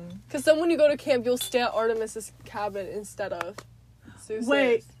 Mm. Because then when you go to camp, you'll stay at Artemis's cabin instead of Zeus's.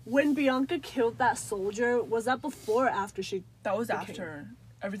 Wait, when Bianca killed that soldier, was that before or after she? That was Okay. after.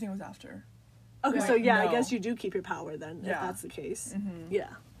 Everything was after. Okay, Wait, so yeah, I no. guess you do keep your power then, if Yeah. that's the case. Mm-hmm. Yeah.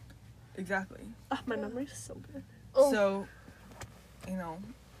 Exactly. My memory's so good. Oh. So, you know,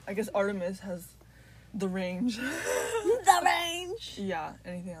 I guess Artemis has the range. The range. Yeah,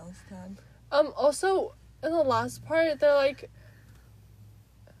 anything else, Dad? Also, in the last part, they're like...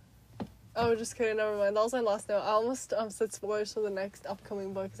 Oh, just kidding, never mind. That was my last note. I almost said spoilers for the next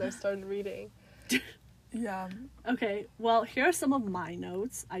upcoming book because I started reading. Yeah. Okay, well, here are some of my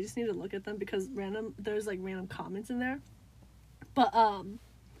notes. I just need to look at them because there's like random comments in there. But Goo,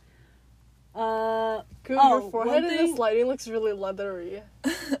 Oh, your forehead one in thing- this lighting looks really leathery.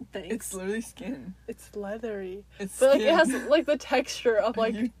 thanks. It's literally skin. It's leathery. It's But like skin. it has like the texture of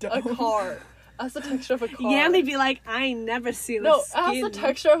like You a don't. car. It has the texture of a car. Yami be like, I ain't never seen No, a it has skin. the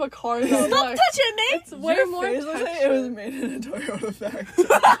texture of a car though. Stop Look. touching me! It's way Your more face looks like texture. it was made in a Toyota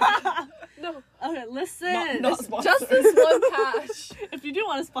factory. No, Okay, listen. Not sponsored. just this one patch. If you do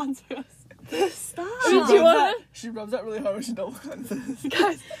want to sponsor us, stop. Did you wanna- She rubs that really hard when she double cleanses.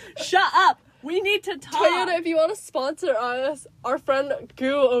 Guys, Shut up. We need to talk. Toyota, if you want to sponsor us, our friend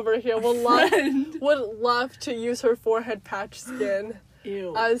Goo over here would love to use her forehead patch skin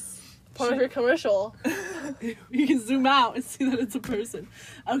Ew. as part of your commercial. You can zoom out and see that it's a person.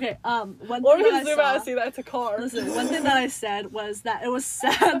 Okay, one thing Or you that can I zoom saw, out and see that it's a car. Listen, one thing that I said was that it was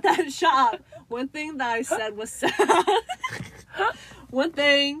sad that shut up. One thing that I said was sad. One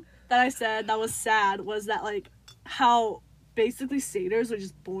thing that I said that was sad was that like how basically satyrs were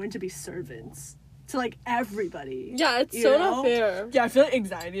just born to be servants to like everybody. Yeah, it's You so know? not fair. Yeah, I feel like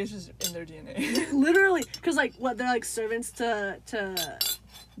anxiety is just in their DNA. Literally, because like what they're like servants to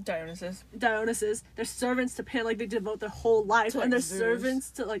Dionysus. Dionysus. They're servants to Pan. Like they devote their whole life, To, like, and they're Zeus.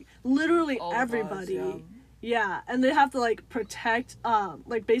 servants to like literally All the gods, everybody. yeah. Yeah, and they have to like protect,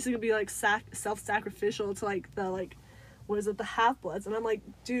 like basically be like self-sacrificial to like the like, what is it, the half-bloods? And I'm like,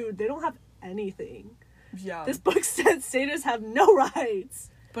 dude, they don't have anything. Yeah. This book said satyrs have no rights.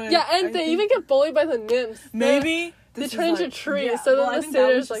 But Yeah, and I they think even get bullied by the nymphs. maybe They this turn is into like, trees, yeah, so well, I then the think that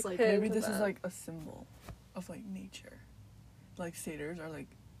was satyrs just, like like, hit maybe into this is that. like a symbol of like nature. Like satyrs are like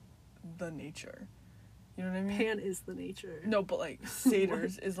the nature. You know what I mean? Pan is the nature. No, but like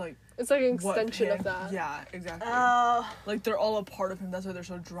satyrs is like It's like an what extension Pan- of that. Yeah, exactly. Oh, Like they're all a part of him. That's why they're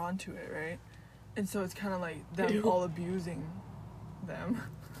so drawn to it, right? And so it's kind of like them Ew. all abusing them.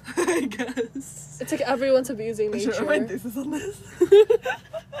 I guess. It's like everyone's abusing I should nature. write thesis on this.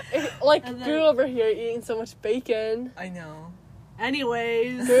 Like And then- Goo over here eating so much bacon. I know.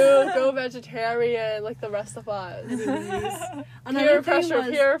 Anyways. Goo, go vegetarian like the rest of us. Another Peer thing pressure, was-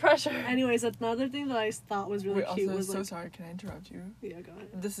 peer pressure. Anyways, another thing that I thought was really Wait, cute also, was so like, sorry. Can I interrupt you? yeah, go ahead.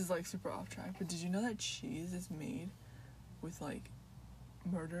 This is like super off track, but did you know that cheese is made with like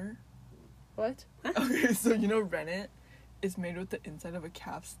murder? What? Okay, so you know rennet is made with the inside of a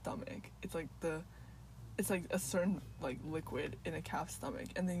calf's stomach. It's like a certain like liquid in a calf's stomach,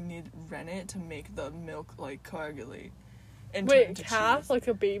 and they need rennet to make the milk like coagulate. And turn Wait, into calf? cheese. Like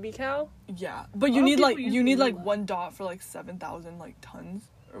a baby cow? Yeah, but you lot of need like people use you need like vanilla. 1 dot for like 7,000 like tons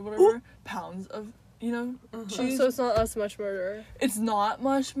or whatever pounds of cheese. So it's not us much murder. It's not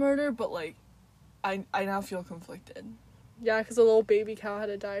much murder, but like I now feel conflicted. Yeah, because a little baby cow had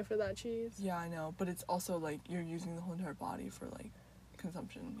to die for that cheese. Yeah, I know, but it's also like you're using the whole entire body for like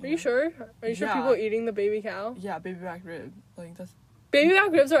consumption. Are you sure? Are you sure Yeah. people eating the baby cow? Yeah, baby back rib. Like that's Baby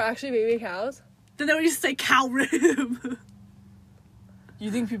back ribs are actually baby cows? Then they would just say cow rib. You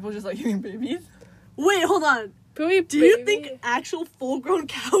think people just like eating babies? Wait, hold on. Baby, Do you think actual full-grown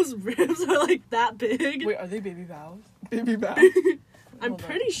cows' ribs are like that big? Wait, are they baby bows? Baby bows. I'm Hold on.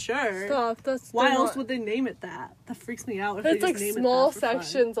 pretty sure. Stop, that's... Why they're else not- would they name it that? That freaks me out. If It's they like just name small it that for fun.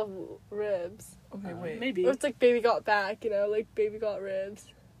 sections of ribs. Okay, wait. Maybe. Or it's like baby got back, like baby got ribs.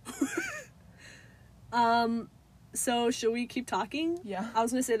 So should we keep talking? Yeah. I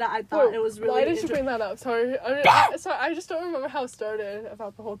was gonna say that I thought Wait, it was really. why did you bring that up? Sorry. Sorry, I just don't remember how it started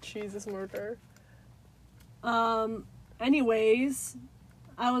about the whole Jesus murder. Anyways,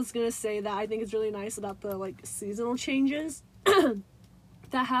 I was gonna say that I think it's really nice about the like seasonal changes that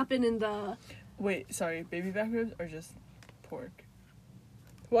happen in the. Wait, sorry. Baby back ribs or just pork?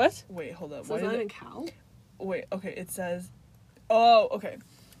 What? Wait, hold up. So Why is did that it- in cow? Wait, okay, it says... Oh, okay.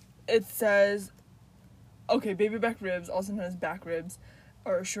 It says... Okay, baby back ribs, also known as back ribs,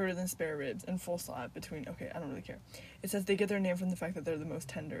 are shorter than spare ribs and full slab between... Okay, I don't really care. It says they get their name from the fact that they're the most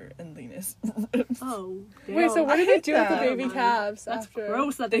tender and leanest. Oh. Wait, so damn. what I do they hate do with the that. baby calves That's after?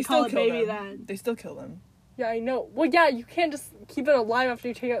 gross that they call it kill baby them. then. They still kill them. Yeah, I know. Well, yeah, you can't just keep it alive after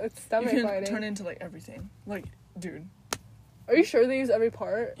you take out its You stomach can lining. turn it into, like, everything. Like, dude. Are you sure they use every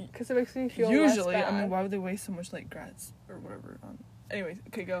part? Because it makes me feel Usually, less I mean, bad. why would they waste so much, like, grats or whatever? Anyways,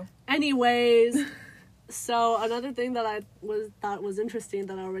 okay, go. Anyways, so another thing that I thought was interesting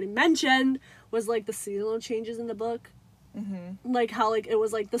that I already mentioned was like the seasonal changes in the book. Mm-hmm. Like how like it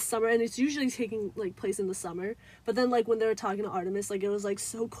was like the summer, and it's usually taking like place in the summer, but then like when they were talking to Artemis, like it was like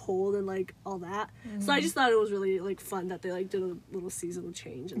so cold and like all that. So I just thought it was really like fun that they like did a little seasonal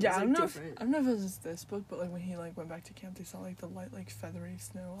change and Yeah, it I was don't like know. different. I don't know if it was just this book, but like when he like went back to camp, they saw like the light, like feathery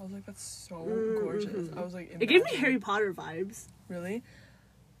snow. I was like, that's so gorgeous. I was like, It gave me imagining- Harry Potter vibes Really?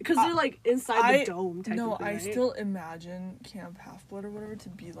 because they're like inside the dome. Technically, No, I right? still imagine Camp Half Blood or whatever to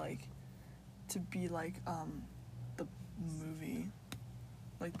be like the movie,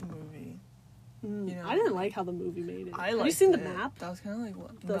 like the movie. you know. I didn't like how the movie made it. I Have you liked seen the it. map? That was kind of like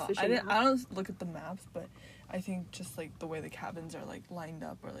what? The No, official I didn't. map? I don't look at the maps, but I think just like the way the cabins are like lined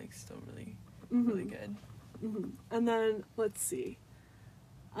up are like still really, really good. And then let's see.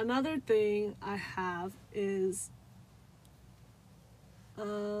 Another thing I have is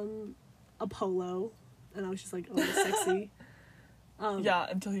Apollo, and I was just like, oh, that's sexy. Yeah,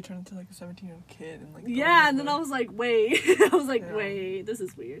 until he turned into like a 17-year-old kid and like. Yeah, and then I was like, wait. I was like, Yeah. wait, this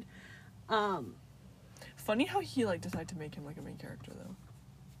is weird. Funny how he like decided to make him like a main character though.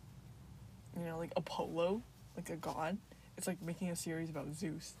 You know, like Apollo, like a god. It's like making a series about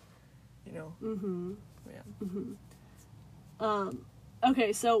Zeus. You know. Mm-hmm. Yeah.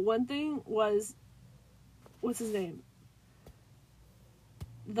 Okay, so one thing was, what's his name?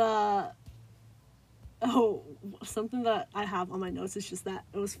 Something that I have on my notes is just that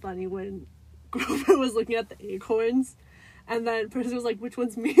it was funny when Grover was looking at the acorns, and then Percy was like, which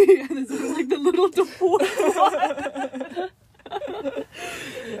one's me? And then it was like the little deformed one.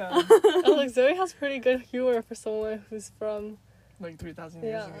 Yeah. I was like, Zoe has pretty good humor for someone who's from... Like 3,000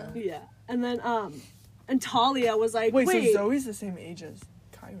 years Yeah. ago. Yeah. And then, and Talia was like, Wait, wait. so Zoe's the same age as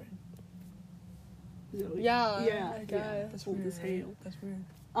Kyron. Zoe. Yeah, Yeah. I guess. That's Old weird. as hell. That's weird.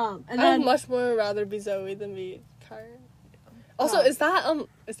 And I would then, much more rather be Zoe than be Kyron. Also, Yeah. is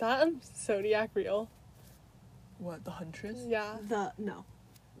that Zodiac real? What, the Huntress? Yeah. no.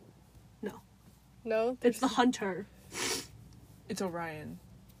 No? It's the hunter. It's Orion.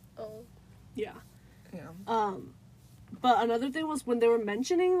 Oh. Yeah. Yeah. But another thing was when they were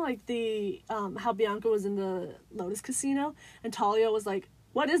mentioning like the how Bianca was in the Lotus Casino, and Talia was like,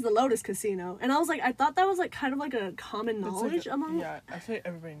 "What is the Lotus Casino?" And I was like, I thought that was like kind of like a common It's knowledge like among. Yeah, I feel like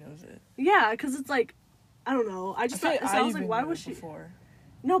everybody knows it. Yeah, because it's like, I don't know. I just feel thought, like so I was even like, why knew was it she? before.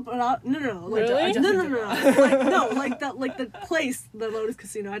 No, but no. Like, Really? I No, definitely like no, like that, like the place, the Lotus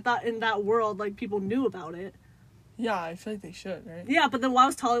Casino. I thought in that world, like people knew about it. Yeah, I feel like they should, right? Yeah, but then why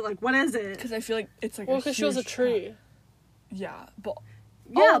was Talia like, what is it? Because I feel like it's like Well, a because she was a huge tree. trap. Yeah, but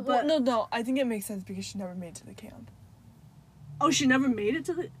Yeah, oh, but well, no, I think it makes sense because she never made it to the camp. oh, she never made it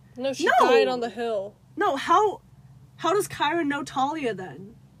to the. No, she No. died on the hill. No, how does Kyra know Talia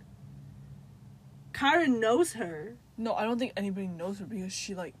then? Kyra knows her. No, I don't think anybody knows her because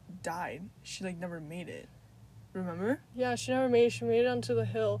she, like, died. She, like, never made it. Remember? Yeah, she never made it. She made it onto the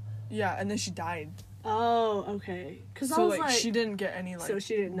hill. Yeah, and then she died. Oh, okay. Because I So, was like, like, she didn't get any, like, so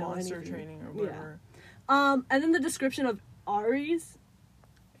she didn't know monster anything. training or Yeah. whatever. And then the description of Ares,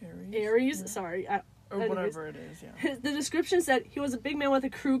 Yeah. sorry, Or anyways. whatever it is, yeah. the description said he was a big man with a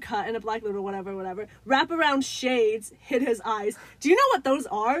crew cut and a black little whatever. Wraparound shades hid his eyes. Do you know what those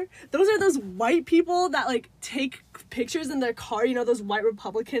are? Those are those white people that like take pictures in their car. You know, those white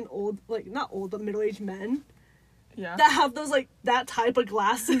Republican old, like not old, but middle-aged men Yeah. that have those like that type of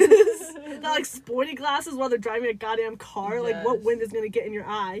glasses, that like sporty glasses while they're driving a goddamn car. Like what Yes. wind is gonna get in your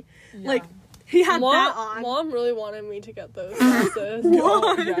eye? Yeah. Like he had that on. Mom really wanted me to get those glasses.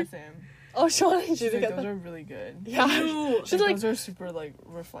 Oh, yeah, Sam. Oh, she wanted you She's to like, get those them. are really good. Yeah. Ew. She's Like, like, those are super, like,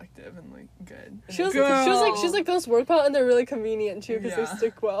 reflective and, like, good. she was Girl. like, those work well and they're really convenient too because Yeah. they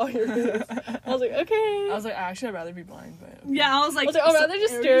stick well on your face. I was like, okay. I was like, actually, I'd rather be blind, but... Okay. Yeah, I was like, I'd so rather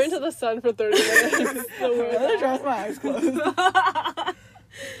just Aries- stare into the sun for 30 minutes. I'd rather draw with my eyes closed.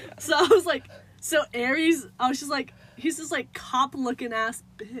 So I was like, so Aries, I was just like, he's this like cop looking ass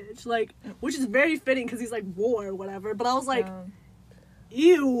bitch, like, which is very fitting because he's like war or whatever. But I was like,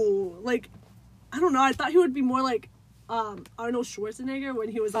 ew, like, I don't know. I thought he would be more like Arnold Schwarzenegger when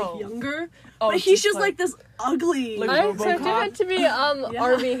he was like Oh. younger, Oh, but he's just like this ugly. like- I expected RoboCop? it to be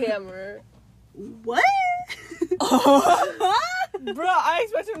Armie Hammer. What? Bro, I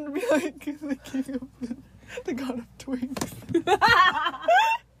expect him to be like the king of the god of twinks.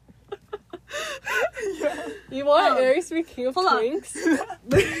 Yeah. You want Um, Aries to be king of hold on. twinks? No.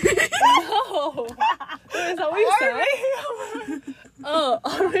 Wait, is that what you said? Oh,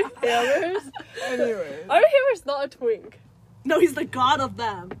 Armie Hammer's? Anyways. Armie Hammer's not a twink. No, he's the god of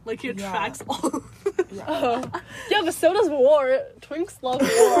them. Like he Yeah. attracts all. Yeah. Oh. Yeah, but so does war. Twinks love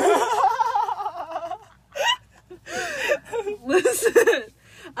war. Listen.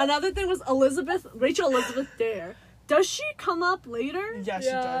 Another thing was Rachel Elizabeth Dare. Does she come up later Yeah, she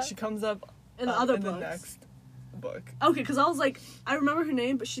Yeah. does. She comes up in the other in books? the next book. Okay, because I was like, I remember her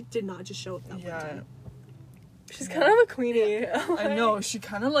name, but she did not just show up that one Yeah. time. She's kind of a queenie. I know, she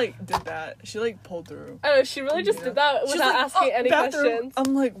kind of like did that. She like pulled through. I know, she really just Yeah. did that She's without like, asking "Oh, any bathroom." questions.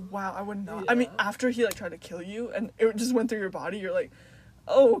 I'm like, wow, I would not. I mean, Yeah. after he like tried to kill you and it just went through your body, you're like,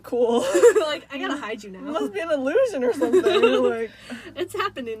 oh, cool. Like, I gotta hide you It now. must be an illusion or something. You're like, It's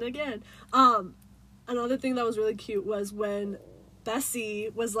happening again. Another thing that was really cute was when Bessie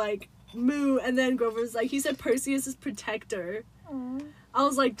was like, moo, and then Grover's like, he said Percy is his protector. I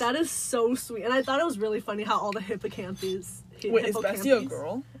was like, that is so sweet. And I thought it was really funny how all the hippocampus. wait, is Bessie a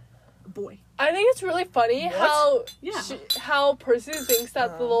girl? Boy. I think it's really funny What? how Yeah. how Percy thinks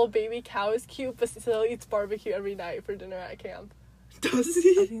that the Oh. little baby cow is cute, but still eats barbecue every night for dinner at camp. Does I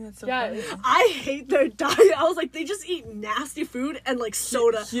he? think that's so Yeah, funny. I hate their diet. I was like, they just eat nasty food and like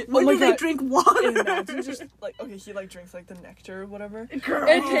soda. He- When oh my do they God. drink water? Imagine just like, okay, he like drinks like the nectar or whatever. Girl.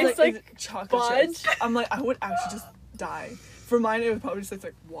 It He's tastes is like it chocolate fudge. chips? I'm like, I would actually just die. For mine, it would probably just taste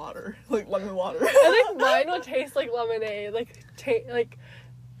like water, like lemon water. I think mine would taste like lemonade, like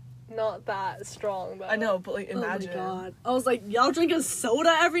not that strong. Though. I know, but like imagine. Oh my god. I was like, y'all drinking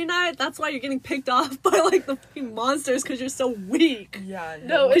soda every night? That's why you're getting picked off by like the fucking monsters because you're so weak. Yeah.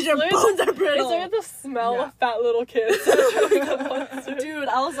 No, Because it's your literally- bones are It's brittle. like the smell Yeah. of fat little kids. Dude,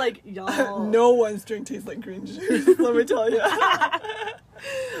 I was like, y'all. No one's drink tastes like green juice. Let me tell you.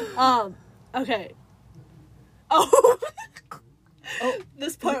 Okay. Oh. Oh.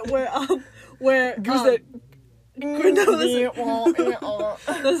 This part where Goose that. No,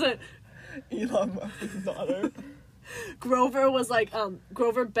 listen. Elon Musk's daughter. Grover was like,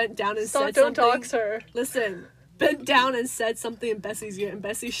 Grover bent down and Stop! said Don't something. dox her. Listen, bent down and said something in Bessie's ear, and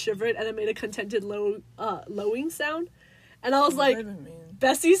Bessie shivered and then made a contented lowing sound. And I was What like, does that even mean?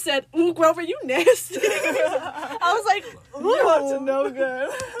 Bessie said, "Ooh, Grover, you nasty." I was like, "Ooh, You're up to no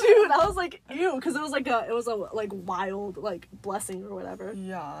good. dude." I was like, "Ew," because it was a like wild like blessing or whatever,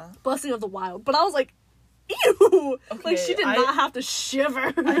 Yeah. blessing of the wild. But I was like, "Ew," like Okay, she did I- not have to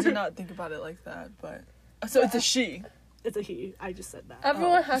shiver. I did not think about it like that, but so it's a she. It's a he. I just said that.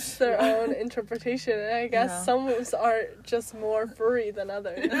 Everyone has their own interpretation, and I guess Yeah. some moves are just more furry than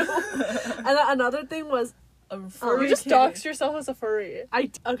others. And another thing was, A furry You just kid. dox yourself as a furry.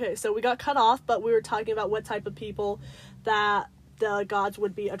 okay, so we got cut off, but we were talking about what type of people that the gods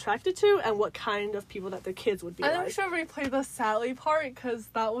would be attracted to and what kind of people that their kids would be I think we like. should replay the Sally part because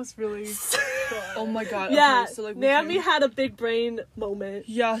that was really Oh my god. Yeah, Okay, so like we Nami can- had a big brain moment.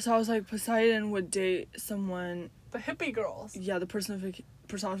 Yeah, so I was like, Poseidon would date someone. the hippie girls. Yeah, the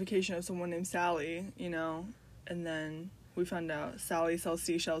personification of someone named Sally, you know, and then we found out Sally sells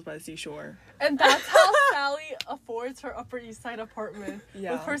seashells by the seashore. And that's how Sally affords her Upper East Side apartment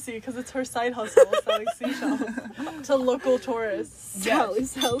Yeah. with Percy, because it's her side hustle selling seashells to local tourists. Sally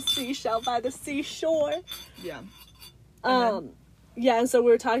sells seashell by the seashore. Yeah. Yeah, and so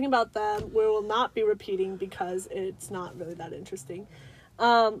we were talking about them. We will not be repeating because it's not really that interesting.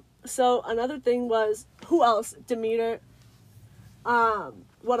 So another thing was, who else? Demeter.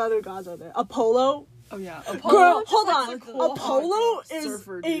 What other gods are there? Apollo. Oh yeah. Girl, hold like, on. the cool Apollo hardcore is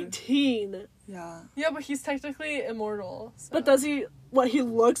surfer dude. 18. Yeah. Yeah, but he's technically immortal. So. But does he, he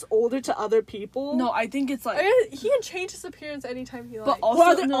looks older to other people? No, I think it's like. I mean, he can change his appearance anytime he likes. But Or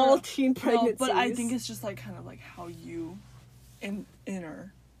are they no, all no. teen No, pregnancies? but I think it's just like kind of like how you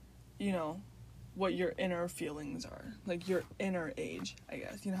inner, you know, what your inner feelings are. Like your inner age, I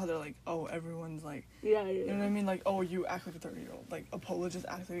guess. You know how they're like, oh, everyone's like, Yeah. you know what I mean? Like, oh, you act like a 30-year-old. Like, Apollo just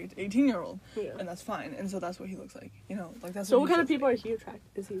acts like an 18-year-old. Yeah. And that's fine. And so that's what he looks like. You know, like that's So what what he kind of feels people like. are he attracted?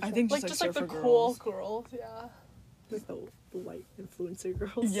 Is he I attracted? think like just the surfer cool girls. girls, yeah. Like the white influencer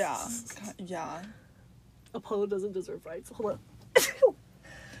girls. Yeah. Yeah. Apollo doesn't deserve rights. Hold on.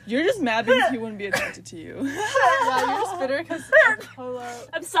 You're just mad because he wouldn't be attracted to you. Yeah, you're just bitter because Apollo.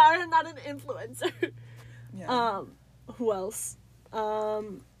 I'm sorry, I'm not an influencer. Yeah. Who else?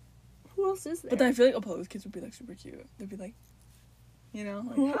 Who else is there? But then I feel like Apollo's kids would be like super cute. They'd be like, you know,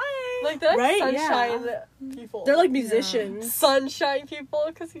 like, hi. Like, they're Right, sunshine yeah. people. They're like musicians. sunshine people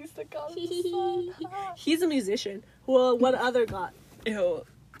because he's the god of the sun. He's a musician. Well, what other god? Ew.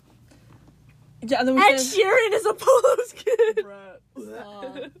 Yeah, and then we Ed said, Sheeran is Apollo's kid.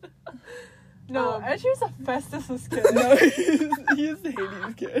 Bruh. No, Ed Sheeran's a Festus's kid. No, he's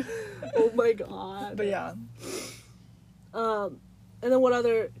Hades' kid. Oh my god. But yeah, And then what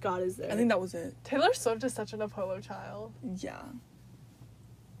other god is there? I think that was it. Taylor Swift is such an Apollo child. Yeah.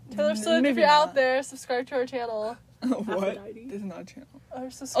 Taylor Swift, if Maybe you're not. out there, subscribe to our channel. What? Aphrodite. This is not a channel. Or Oh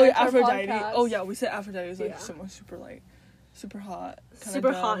subscribe yeah, to our Aphrodite. podcast. Oh yeah, we said Aphrodite was like Yeah. someone super like, super hot. Kinda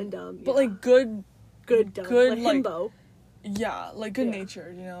Super dumb. hot and dumb. But yeah. like good. good dumb. good, like, like- himbo. Yeah, like good Yeah.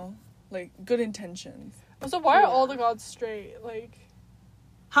 natured. You know, like good intentions. So why are Yeah. all the gods straight? Like,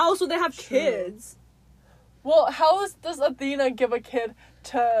 How else would they have True. kids? well, does Athena give a kid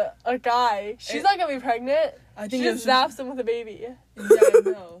to a guy? She's not gonna be pregnant. I She think just it was zaps him with a baby. Yeah, I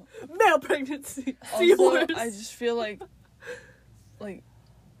know. Male pregnancy. Also, Seahorse. I just feel like,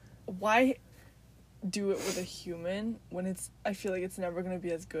 why do it with a human when I feel like it's never gonna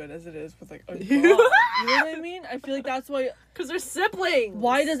be as good as it is with like a god. You know what I mean? I feel like that's why. Because they're siblings.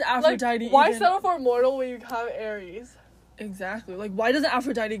 Why does Aphrodite? Like, why even, settle for mortal when you have Ares? Exactly. Like, why doesn't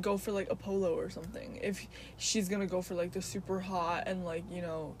Aphrodite go for like Apollo or something? If she's gonna go for like the super hot and like, you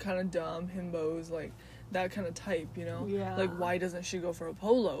know, kind of dumb himbos, like that kind of type, you know? Yeah. Like, why doesn't she go for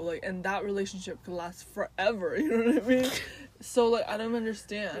Apollo? Like, and that relationship could last forever. You know what I mean? So like, I don't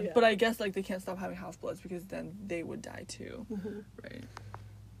understand. Yeah. But I guess like they can't stop having half bloods because then they would die too, Mhm. right?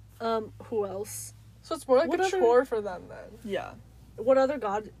 Who else? So it's more like What a other- chore for them then. Yeah. What other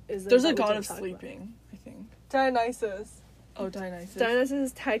god is there? There's that a we god didn't of talk about? sleeping, I think. Dionysus. Oh, Dionysus. Dionysus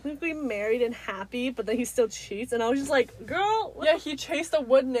is technically married and happy, but then he still cheats, and I was just like, girl. What Yeah, he chased a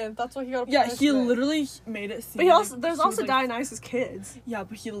wood nymph. That's what he got. Yeah, he literally made it seem. But he also like there's he was, also like, Dionysus kids. Yeah,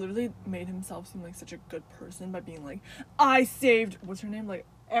 but he literally made himself seem like such a good person by being like, I saved what's her name, like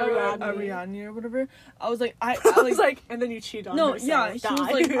Ariadne. Ariadne or whatever. I was like, I I like, was like, and then you cheat on no, her. So yeah, he die. was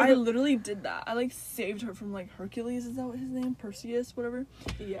like, I literally did that. I like saved her from like Hercules. Is that what his name? Perseus, whatever.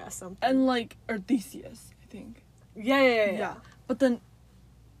 yeah, something. And like or Theseus, I think. Yeah. But then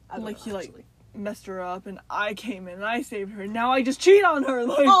I don't like know, he like actually. messed her up, and I came in and I saved her. Now I just cheat on her.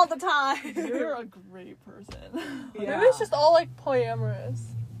 Like all the time. you're a great person. Yeah. Maybe it's just all like polyamorous.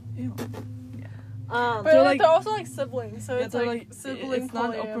 Ew. But They're, like, like- they're also like siblings, so Yeah, it's they're, like sibling it's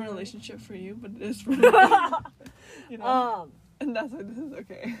not an open polyamory. relationship for you, but it is for me. You know, and that's why this is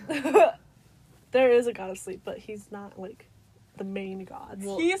okay. there is a god of sleep, but he's not like the main god.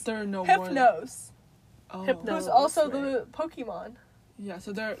 Well, He's there are no more. Hypnos, Oh. Hypno. who's No, also that's the Pokemon. Yeah,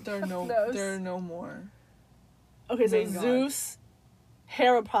 so there are no Hypnos. there are no more. Okay, so main gods. Zeus,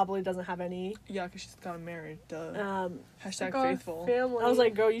 Hera probably doesn't have any. Yeah, because she's gotten married. Duh. Hashtag God, faithful. Family. I was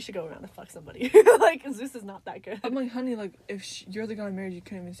like, girl, you should go around and fuck somebody. Like Zeus is not that good. I'm like, honey, like if you're the guy married, you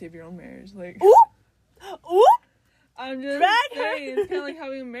couldn't even save your own marriage. Like, Ooh, ooh. I'm just Drag her. saying, it's kind of like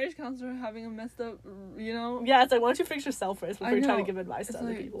having a marriage counselor having a messed up, you know. Yeah, it's like, why don't you fix yourself first before I you try to know. give advice It's to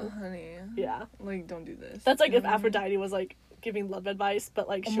other like, people? honey, Yeah, like don't do this. that's like You if know what I mean? Aphrodite was like giving love advice, but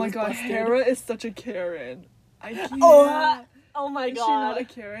like Oh she my was god, busted. Hera is such a Karen. I can't. Oh my Is she not god. a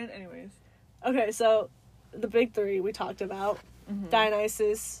Karen? Anyways. Okay, so the big three we talked about.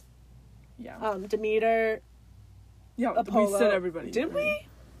 Dionysus, Yeah. Demeter, Yeah, Apollo. we said everybody. Did we?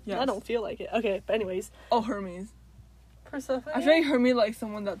 Yes. I don't feel like it. Okay, but anyways. Oh, Hermes. Persephone. I feel like Hermes like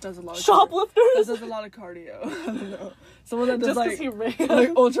someone that does a lot of that Shoplifters? does a lot of cardio. I don't know. Someone that does Just like because he ran. like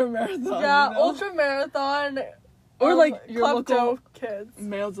ultra marathon. Yeah, you know? ultra marathon. Or like your klepto local kids.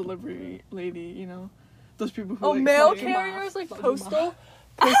 mail delivery lady, you know, those people who Oh, like, mail fucking- carriers like Lajuma. postal.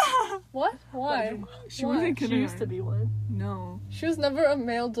 What? Why? She Why? was in She used to kindergarten. be one. No, She was never a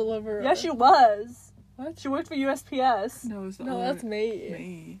mail deliverer. Yeah, she was. What? She worked for USPS. no, it's the No, other that's me.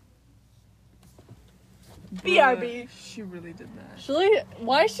 May. BRB. But she really did that.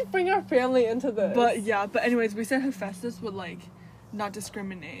 Why did she bring our family into this? But yeah, but anyways, we said Hephaestus would like not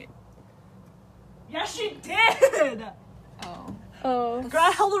discriminate. Yes, she did! Oh, Oh. Girl,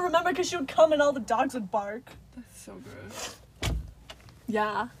 I held her remember because she would come and all the dogs would bark. that's so gross.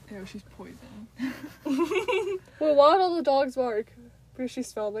 Yeah. Ew, she's poison. Wait, why did all the dogs bark? Because she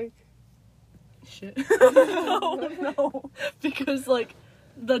smelled like. Shit. No. Because, like,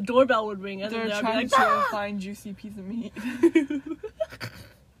 the doorbell would ring and They're then trying they'd be like, to "Ah!" find juicy piece of meat.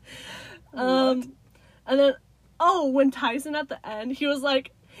 And then, when Tyson at the end, he was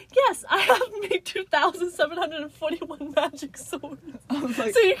like, yes, I have made 2,741 magic swords. I was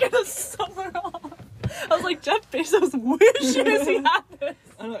like, So you get a summer off. I was like, Jeff Bezos wishes he had this.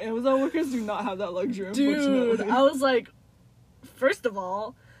 I know Amazon workers do not have that luxury. Dude, Unfortunately. I was like, first of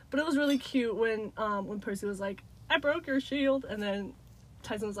all, but it was really cute when Percy was like, I broke your shield, and then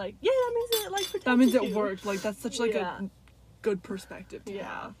Tyson was like, yeah, that means it, like, protected that means it you. worked. Like that's such like Yeah. a good perspective to Yeah.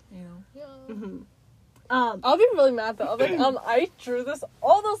 have, you know. Yeah. Mhm. I'll be really mad though. I'll be like, I drew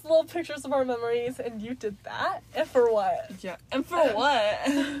all those little pictures of our memories, and you did that? And for what? Yeah, and for what?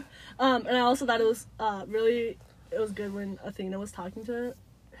 And I also thought it was it was good when Athena was talking to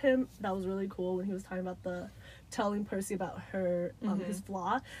him. That was really cool when he was talking about telling Percy about her, his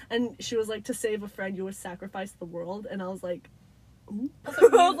flaw. And she was like, to save a friend, you would sacrifice the world. And I was like, oop.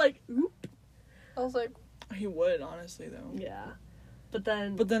 I was like, oop. I was like, He would honestly though. Yeah. But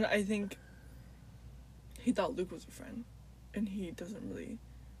then I think he thought Luke was a friend, and he doesn't really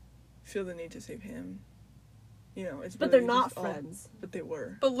feel the need to save him. You know, it's. but really they're not just all- friends. but they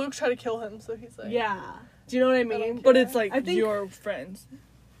were. but Luke tried to kill him, so he's like, Yeah. Do you know what I don't mean? care. But it's like I think- your friends,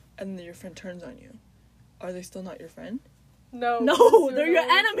 and then your friend turns on you. Are they still not your friend? No, No, because they're your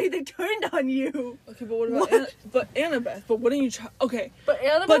really- enemy. They turned on you. Okay, but what about Annabeth? But wouldn't you try? Okay, But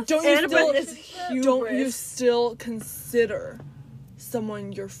Annabeth, but don't you Annabeth still is don't you hubris. still consider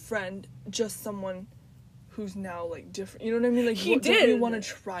someone your friend just someone who's now like different? You know what I mean? Like He don't you did. want to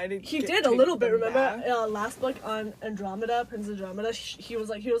try to? He get- did a take little bit. them Remember back? last book on Andromeda, Prince Andromeda. He was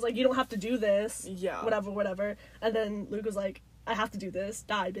like, you don't have to do this. Yeah. Whatever. And then Luke was like, I have to do this.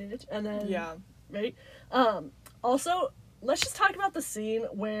 Die, bitch. And then Yeah. right. Also, let's just talk about the scene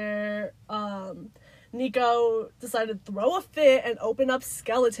where Nico decided to throw a fit and open up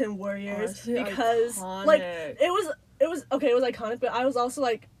Skeleton Warriors Honestly, because iconic. like it was okay. It was iconic, but I was also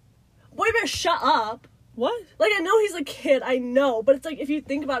like, boy, better shut up. What? Like, I know he's a kid, I know, but it's like, if you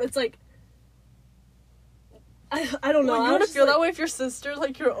think about it, it's like, I don't know. Well, I you was would just feel like, that way if your sister,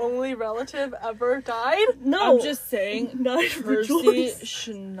 like your only relative, ever died. No. I'm just saying, Not Percy rejoice.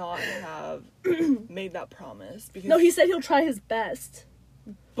 should not have made that promise because. No, he said he'll try his best.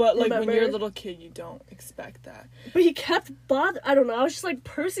 But like when remember? you're a little kid, you don't expect that. But he kept I don't know, I was just like,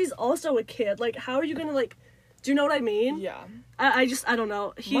 Percy's also a kid. Like, how are you gonna, like, do you know what I mean? Yeah, I don't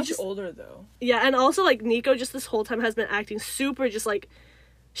know. He much just, older though. yeah, and also, like, Nico just this whole time has been acting super just, like,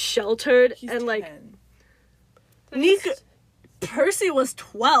 sheltered. He's and, like, 10. Nico, Percy was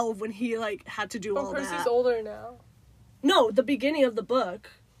 12 when he, like, had to do But all Percy's that. older now. No, the beginning of the book.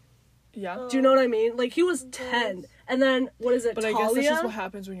 Yeah. Do you know what I mean? Like, he was 10. And then, what is it, But I Talia? guess that's just what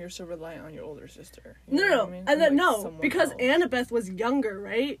happens when you're so reliant on your older sister. You No, know no, what I mean? and then, like, no, someone because else. Annabeth was younger,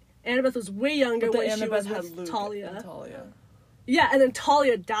 right? Annabeth was way younger But when then she Annabeth was had with Luke Talia. and Talia. Yeah, and then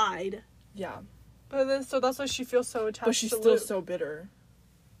Talia died. Yeah, But then, so that's why she feels so attached but she's to still Luke. so bitter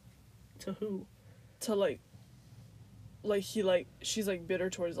To who? to she's like bitter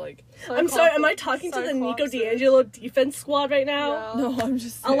towards like. I'm sorry, am I talking to the Nico D'Angelo defense squad right now? Yeah. No, I'm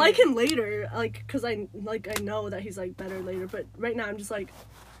just. I'll Saying. like him later, like, cause I know that he's like better later. But right now, I'm just like,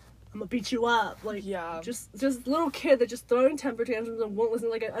 I'm gonna beat you up, like, Yeah. just little kid that just throwing temper tantrums and won't listen.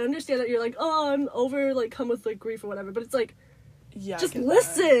 Like, I understand that you're like, oh, I'm over, like, come with like grief or whatever. But it's like, Yeah. I just get that.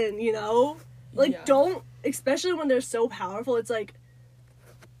 listen, you know, like, Yeah. don't, especially when they're so powerful. It's like,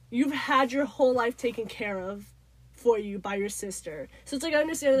 you've had your whole life taken care of for you by your sister. So it's like, I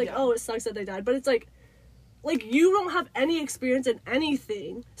understand, like, Yeah. oh, it sucks that they died, but it's like you don't have any experience in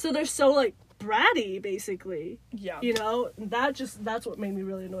anything, so they're so, like, bratty, basically. Yeah. You know, that's what made me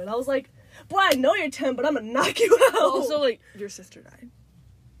really annoyed. I was like, boy, I know you're 10, but I'm gonna knock you out. Also, like, your sister died.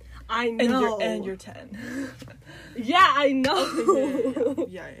 I know. And you're 10. Yeah, I know.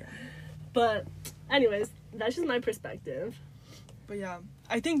 Yeah. But, anyways, that's just my perspective. But yeah,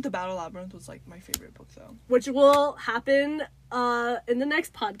 I think The Battle Labyrinth was, like, my favorite book, though. Which will happen in the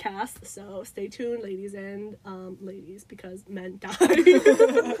next podcast. So stay tuned, ladies and ladies, because men die.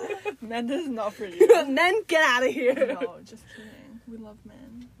 Men, this is not for you. Men, get out of here. No, just kidding. We love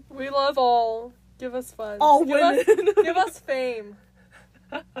men. We love all. Give us fun. All women. Give us fame.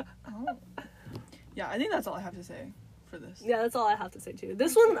 Oh. Yeah, I think that's all I have to say for this. Yeah, that's all I have to say too.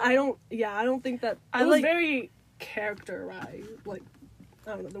 This one, I don't think that I it was like- very characterized. Like,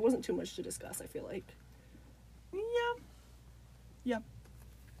 I don't know, there wasn't too much to discuss. I feel like.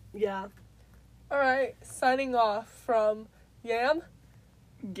 Yeah. All right, signing off from Yam.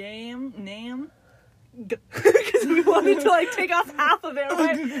 Name. Because we wanted to like take off half of it,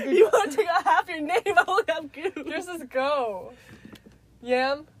 right? You want to take off half your name? I only have Goo. Yours is Go.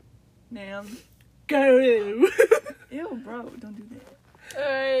 Yam. Nam. Go. Ew, bro, don't do that.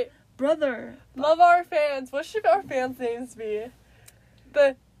 All right. Brother. Love our fans. What should our fans' names be?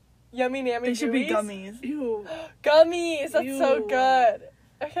 The Yummy Nammy They should be Gooeyes? gummies. Ew. Gummies. That's so Ew. good.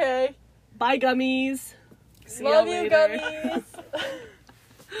 Okay. Bye, gummies. See Love y'all you, later. gummies.